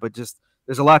to that, but just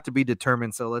there's a lot to be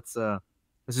determined. So let's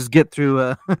just get through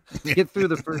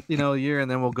the first year,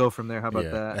 and then we'll go from there. How about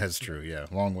that? That's true. Yeah,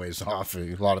 long ways off.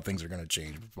 A lot of things are going to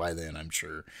change by then, I'm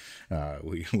sure.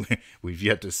 We've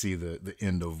yet to see the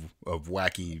end of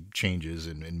wacky changes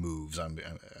and moves. I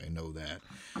know that.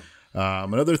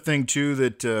 Another thing too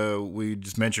that we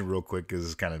just mentioned real quick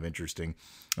is kind of interesting.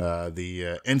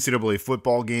 The NCAA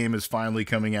football game is finally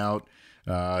coming out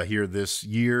here this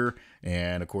year.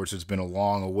 And, of course, it's been a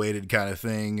long-awaited kind of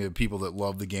thing. People that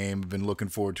love the game have been looking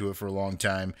forward to it for a long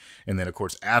time. And then, of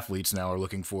course, athletes now are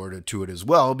looking forward to it as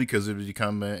well because it has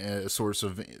become a source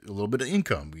of a little bit of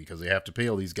income because they have to pay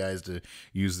all these guys to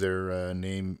use their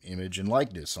name, image, and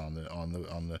likeness on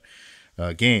the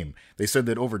game. They said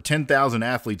that over 10,000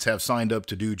 athletes have signed up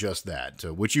to do just that,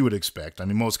 which you would expect. I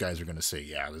mean, most guys are going to say,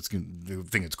 yeah, they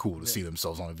think it's cool to see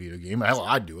themselves on a video game. Hell,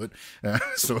 I'd do it.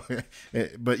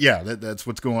 But yeah, that's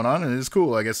what's going on, and it's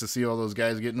cool, I guess, to see all those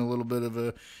guys getting a little bit of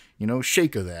a,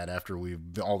 shake of that after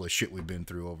all the shit we've been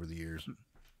through over the years.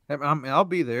 I'll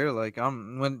be there. Like,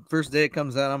 when first day it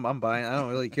comes out, I'm buying. I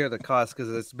don't really care the cost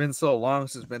because it's been so long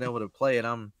since I've been able to play it.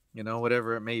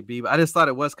 Whatever it may be. But I just thought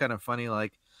it was kind of funny,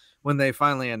 like, when they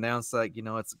finally announced, like,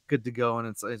 it's good to go and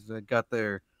it's got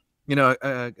their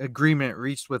agreement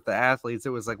reached with the athletes. It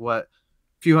was like what,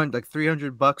 few hundred, like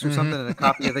 $300 or something, and a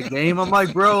copy of the game. I'm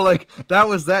like, bro, like that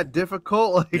was that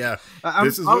difficult. Like, Yeah,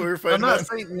 this is what we were I'm fighting not about.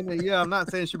 saying, I'm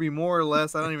not saying it should be more or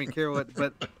less. I don't even care what,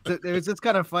 but it was just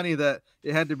kind of funny that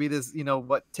it had to be this,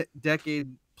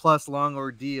 decade plus long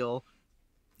ordeal.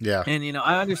 Yeah, And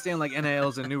I understand like NIL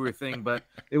is a newer thing, but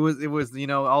it was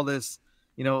all this,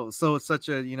 so it's such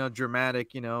a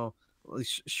dramatic,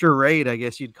 charade, I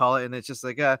guess you'd call it. And it's just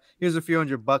like, here's a few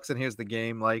 $100 and here's the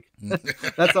game. Like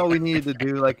that's all we needed to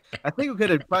do. Like I think we could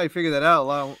have probably figured that out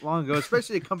long ago,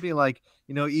 especially a company like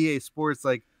EA Sports.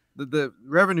 Like the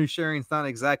revenue sharing is not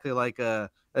exactly like a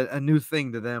new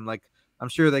thing to them. Like I'm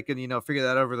sure they can, figure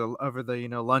that over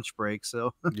the lunch break.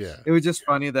 So yeah, it was just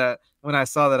funny that when I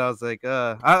saw that, I was like,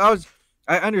 I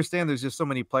understand there's just so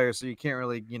many players, so you can't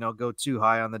really, go too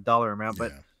high on the dollar amount.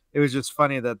 But yeah. it was just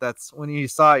funny that's when you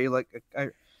saw it, you're like,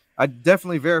 I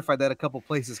definitely verified that a couple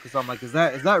places because I'm like, is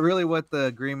that really what the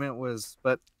agreement was?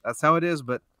 But that's how it is.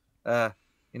 But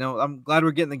I'm glad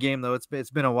we're getting the game though.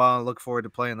 It's been a while. I look forward to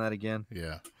playing that again.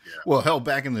 Yeah. Well, hell,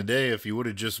 back in the day, if you would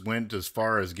have just went as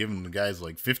far as giving the guys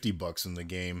like $50 in the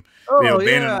game, Oh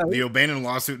yeah, The O'Bannon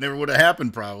lawsuit never would have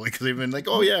happened probably because they've been like,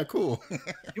 oh yeah, cool.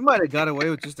 you might have got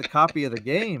away with just a copy of the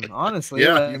game. Honestly,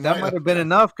 Yeah, you like, that might might have. have been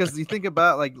enough because you think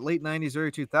about like late '90s,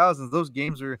 early 2000s. Those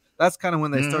games were that's kind of when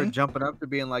they started jumping up to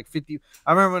being like 50.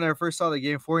 I remember when I first saw the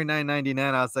game, 49.99.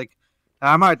 I was like,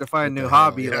 I might have to find What a new the hell?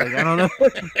 hobby. Yeah. Like I don't know,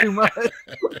 too much.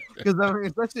 Because I mean,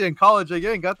 especially in college, like,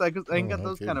 I ain't got that. Cause I ain't got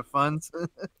those Okay. kind of funds.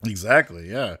 Exactly.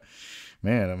 Yeah.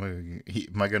 Man,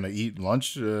 am I going to eat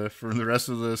lunch for the rest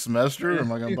of the semester, or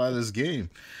am I going to buy this game?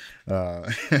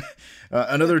 Uh,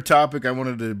 another topic I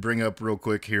wanted to bring up real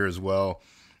quick here as well.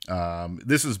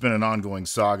 This has been an ongoing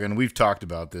saga, and we've talked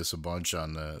about this a bunch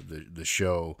on the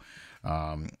show,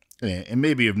 and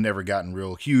maybe have never gotten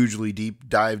real hugely deep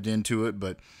dived into it,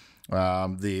 but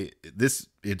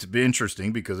it's been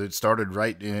interesting because it started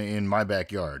right in my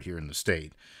backyard here in the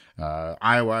state.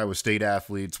 Iowa State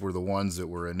athletes were the ones that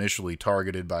were initially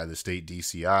targeted by the state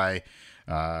DCI,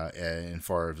 as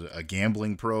far as a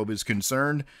gambling probe is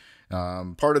concerned.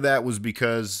 Part of that was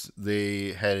because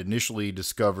they had initially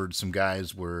discovered some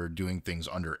guys were doing things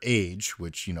underage,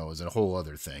 which, is a whole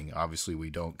other thing. Obviously,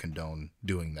 we don't condone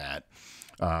doing that.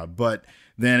 But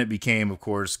then it became, of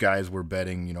course, guys were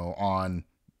betting, on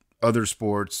other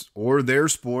sports or their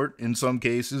sport in some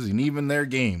cases, and even their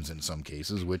games in some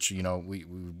cases, which,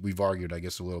 we've argued, I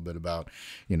guess, a little bit about,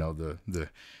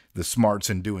 the smarts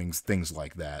in doing things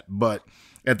like that. But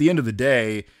at the end of the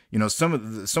day, some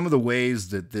of the ways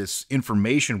that this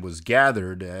information was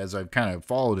gathered, as I've kind of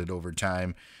followed it over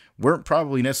time, weren't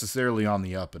probably necessarily on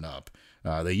the up and up.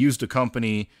 They used a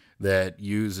company that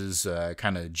uses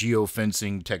kind of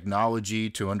geofencing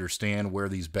technology to understand where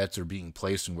these bets are being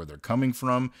placed and where they're coming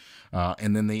from.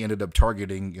 And then they ended up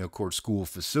targeting, of course, school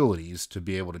facilities to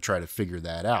be able to try to figure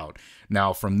that out.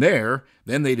 Now, from there,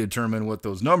 then they determine what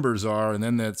those numbers are, and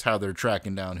then that's how they're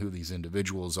tracking down who these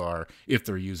individuals are if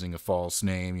they're using a false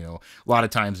name. A lot of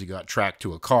times you got tracked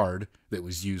to a card that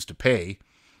was used to pay.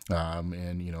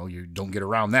 And, you don't get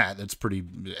around that. That's pretty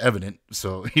evident.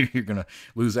 So you're going to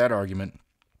lose that argument.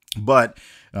 But,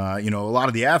 a lot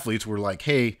of the athletes were like,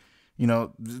 hey,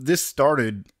 this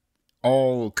started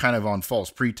all kind of on false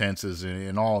pretenses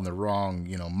and all in the wrong,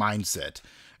 mindset.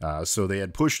 So they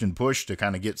had pushed and pushed to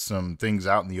kind of get some things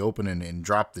out in the open and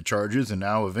drop the charges. And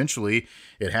now eventually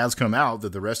it has come out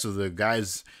that the rest of the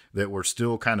guys that were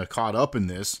still kind of caught up in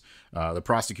this, the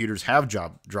prosecutors have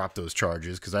dropped those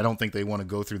charges because I don't think they want to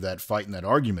go through that fight and that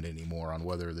argument anymore on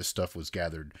whether this stuff was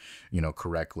gathered,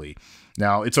 correctly.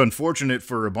 Now, it's unfortunate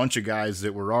for a bunch of guys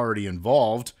that were already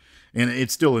involved. And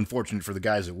it's still unfortunate for the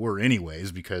guys that were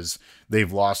anyways, because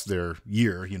they've lost their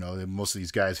year. Most of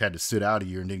these guys had to sit out a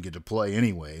year and didn't get to play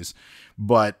anyways.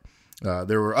 But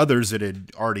there were others that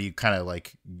had already kind of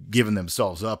like given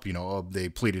themselves up. They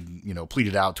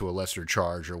pleaded out to a lesser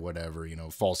charge or whatever.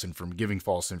 Giving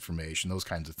false information, those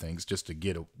kinds of things, just to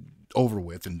get over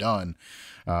with and done.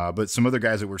 But some other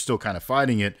guys that were still kind of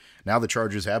fighting it, now the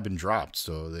charges have been dropped,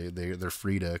 so they're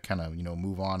free to kind of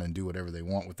move on and do whatever they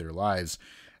want with their lives.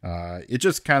 It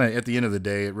just kind of, at the end of the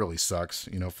day, it really sucks,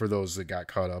 for those that got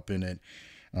caught up in it.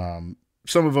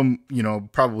 Some of them,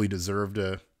 probably deserved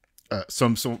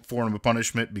some form of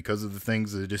punishment because of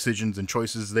the decisions and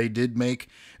choices they did make,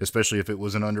 especially if it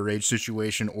was an underage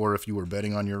situation or if you were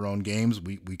betting on your own games.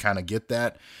 We kind of get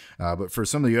that. But for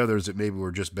some of the others that maybe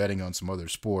were just betting on some other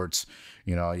sports,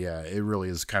 it really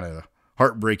is kind of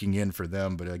heartbreaking for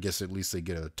them, but I guess at least they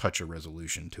get a touch of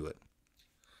resolution to it.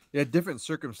 Yeah, different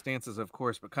circumstances, of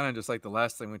course, but kind of just like the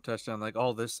last thing we touched on, like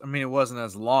all this. I mean, it wasn't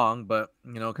as long, but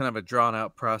kind of a drawn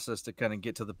out process to kind of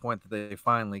get to the point that they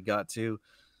finally got to.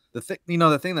 The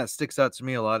thing that sticks out to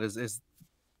me a lot is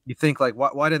you think like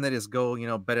why didn't they just go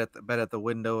bet at the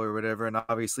window or whatever? And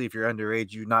obviously, if you're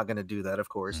underage, you're not going to do that, of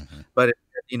course. Hmm. But if,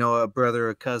 a brother,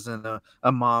 a cousin,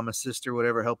 a mom, a sister,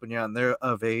 whatever, helping you out, and they're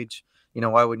of age,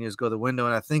 why wouldn't you just go the window?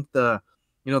 And I think the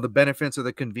benefits or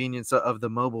the convenience of the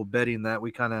mobile betting that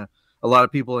we kind of a lot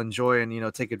of people enjoy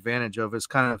and take advantage of is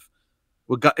kind of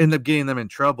what end up getting them in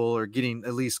trouble or getting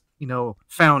at least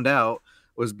found out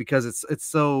was because it's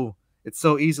so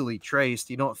easily traced.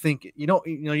 You don't think you're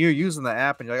using the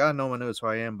app and you're like, oh, no one knows who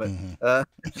I am, but Hmm.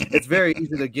 it's very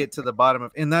easy to get to the bottom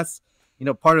of, and that's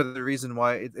part of the reason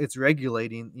why it's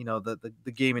regulating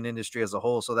the gaming industry as a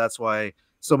whole. So that's why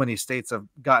so many states have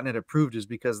gotten it approved, is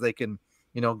because they can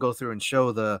go through and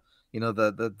show the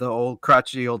old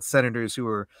crotchety old senators who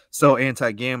are so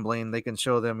anti-gambling. They can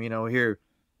show them here,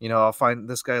 I'll find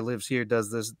this guy lives here,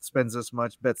 does this, spends this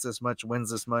much, bets this much,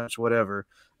 wins this much, whatever.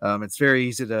 It's very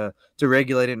easy to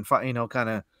regulate it and kind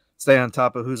of stay on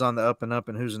top of who's on the up and up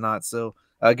and who's not. So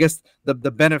I guess the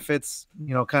benefits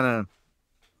kind of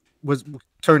was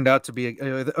turned out to be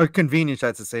or convenience,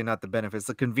 I'd say, not the benefits.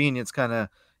 The convenience kind of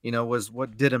was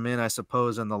what did them in, I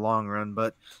suppose, in the long run.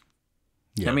 But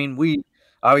I Yeah. mean, we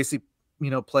obviously,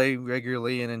 play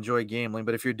regularly and enjoy gambling,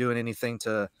 but if you're doing anything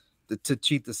to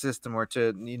cheat the system or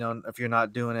to, if you're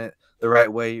not doing it the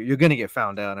right way, you're going to get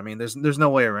found out. I mean, there's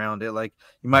no way around it. Like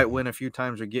you might Hmm. win a few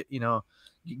times or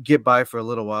get by for a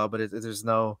little while, but there's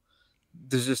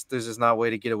just not a way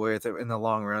to get away with it in the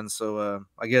long run. So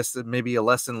I guess that maybe a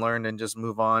lesson learned and just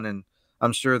move on. And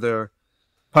I'm sure they're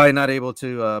probably not able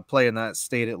to play in that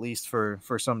state at least for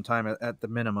some time at the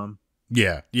minimum.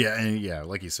 Yeah, yeah, and yeah,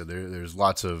 like you said, there's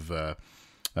lots of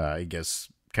I guess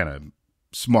kind of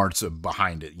smarts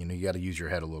behind it. You got to use your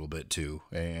head a little bit too,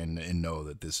 and know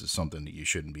that this is something that you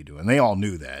shouldn't be doing. They all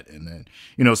knew that, and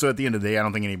then so at the end of the day, I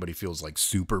don't think anybody feels like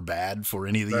super bad for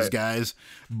any of these Right. guys,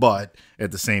 but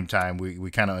at the same time,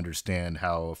 we kind of understand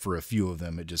how for a few of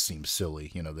them it just seems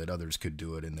silly, that others could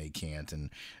do it and they can't, and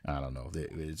I don't know.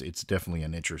 It's definitely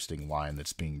an interesting line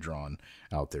that's being drawn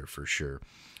out there for sure.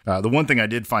 The one thing I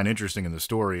did find interesting in the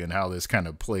story and how this kind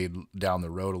of played down the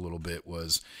road a little bit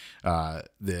was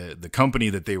the company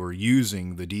that they were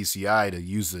using, the DCI, to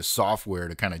use this software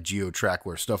to kind of geo-track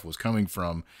where stuff was coming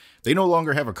from. They no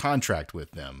longer have a contract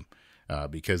with them.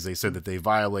 Because they said that they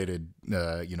violated,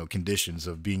 conditions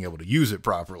of being able to use it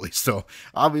properly. So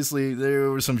obviously there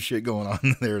was some shit going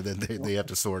on there that they have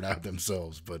to sort out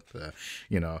themselves. But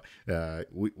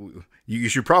you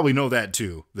should probably know that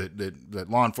too. That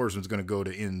law enforcement is going to go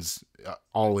to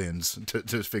all ends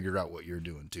to figure out what you're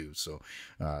doing too. So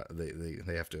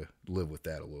they have to live with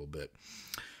that a little bit.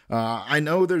 I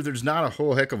know there's not a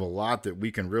whole heck of a lot that we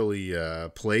can really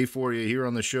play for you here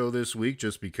on the show this week,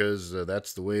 just because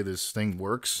that's the way this thing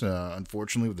works,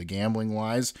 unfortunately, with the gambling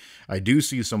wise. I do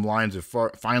see some lines have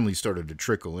finally started to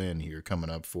trickle in here coming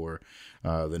up for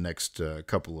the next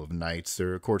couple of nights.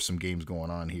 There are, of course, some games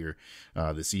going on here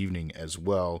this evening as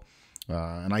well.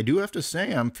 And I do have to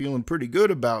say, I'm feeling pretty good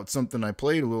about something I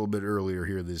played a little bit earlier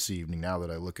here this evening, now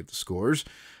that I look at the scores.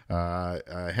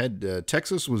 I had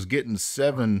Texas was getting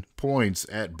 7 points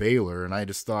at Baylor, and I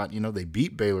just thought, they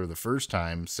beat Baylor the first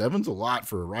time. 7's a lot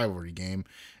for a rivalry game,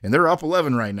 and they're up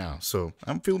 11 right now. So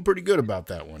I'm feeling pretty good about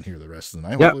that one here the rest of the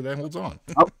night. Yep. Hopefully that holds on.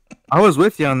 I was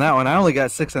with you on that one. I only got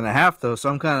 6.5 though, so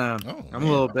I'm a Man.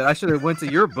 little bit. I should have went to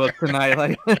your book tonight.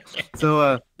 Like,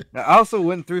 so I also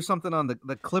went through something on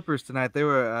the Clippers tonight. They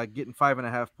were getting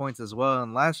 5.5 points as well.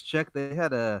 And last check, they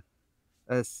had a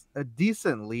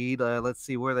decent lead. Let's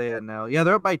see where they at now. Yeah,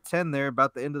 they're up by 10 there,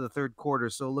 about the end of the third quarter.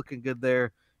 So looking good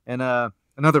there. And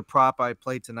another prop I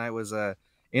played tonight was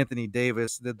Anthony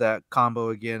Davis did that combo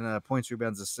again, points,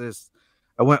 rebounds, assists.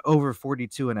 I went over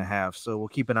 42.5. So we'll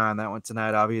keep an eye on that one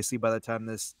tonight. Obviously, by the time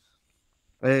this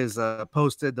is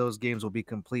posted, those games will be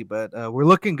complete. But we're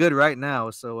looking good right now.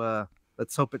 So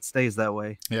let's hope it stays that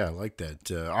way. Yeah, I like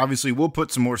that. Obviously, we'll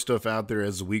put some more stuff out there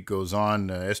as the week goes on.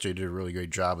 SJ did a really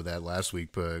great job of that last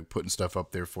week, putting stuff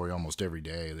up there for you almost every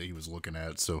day that he was looking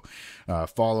at. So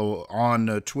follow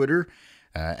on Twitter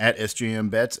at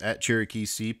SJMBets, at Cherokee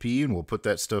CP, and we'll put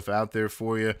that stuff out there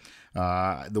for you.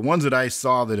 The ones that I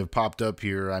saw that have popped up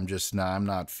here, I'm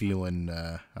not feeling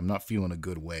a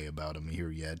good way about them here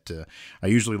yet. I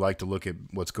usually like to look at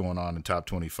what's going on in top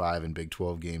 25 and Big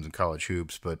 12 games and college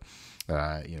hoops, but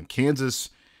Kansas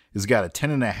has got a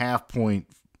 10.5 point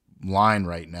line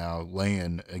right now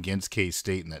laying against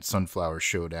K-State in that Sunflower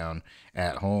Showdown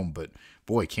at home. But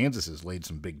boy, Kansas has laid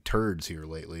some big turds here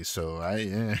lately. So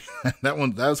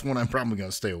that's one I'm probably going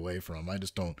to stay away from. I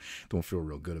just don't feel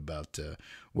real good about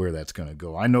where that's going to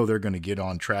go. I know they're going to get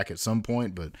on track at some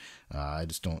point, but I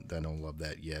don't love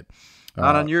that yet.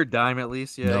 Not on your dime, at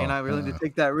least. Yeah, no, you're not willing to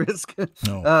take that risk.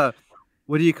 No.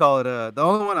 What do you call it? The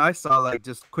only one I saw, like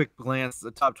just quick glance,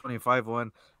 the top 25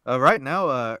 one. Right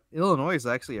now, Illinois is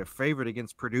actually a favorite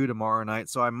against Purdue tomorrow night,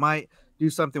 so I might do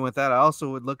something with that. I also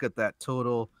would look at that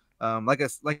total. Like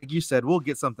you said, we'll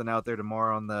get something out there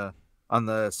tomorrow on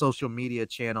the social media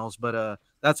channels, but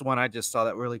that's one I just saw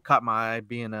that really caught my eye.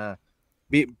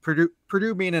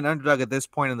 Purdue being an underdog at this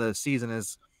point in the season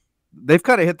is they've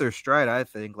kind of hit their stride. I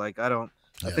think. I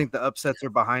think the upsets are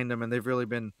behind them, and they've really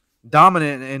been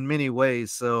dominant in many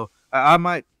ways. So I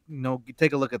might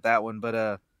take a look at that one,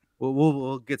 but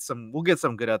we'll get some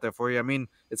good out there for you. I mean,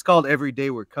 it's called Every Day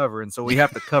We're Covering, so we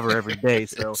have to cover every day.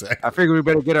 So exactly. I figure we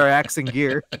better get our acts in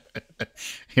gear.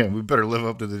 Yeah, we better live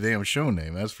up to the damn show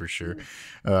name, that's for sure.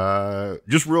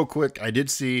 Just real quick, I did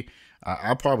see.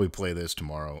 I'll probably play this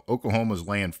tomorrow. Oklahoma's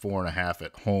laying 4.5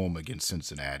 at home against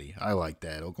Cincinnati. I like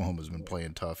that. Oklahoma's been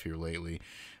playing tough here lately.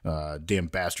 Damn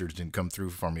bastards didn't come through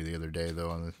for me the other day,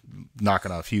 though,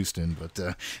 knocking off Houston. But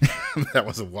that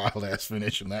was a wild-ass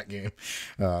finish in that game.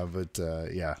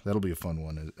 Yeah, that'll be a fun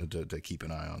one to keep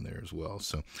an eye on there as well.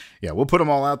 So, yeah, we'll put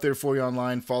them all out there for you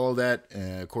online. Follow that.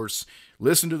 Of course,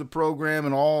 listen to the program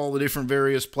and all the different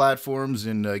various platforms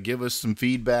and give us some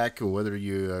feedback, whether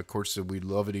you, of course, we'd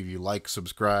love it if you like,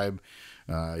 subscribe,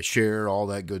 share, all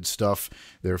that good stuff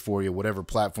there for you. Whatever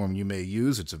platform you may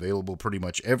use, it's available pretty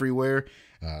much everywhere.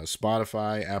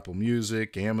 Spotify, Apple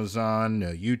Music, Amazon,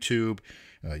 YouTube.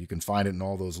 You can find it in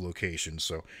all those locations.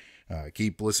 So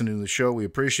keep listening to the show. We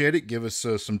appreciate it. Give us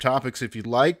some topics if you'd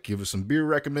like. Give us some beer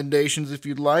recommendations if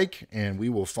you'd like, and we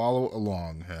will follow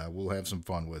along. We'll have some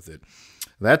fun with it.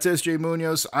 That's SJ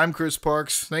Munoz. I'm Chris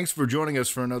Parks. Thanks for joining us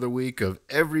for another week of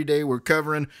Every Day We're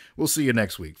Covering. We'll see you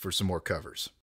next week for some more covers.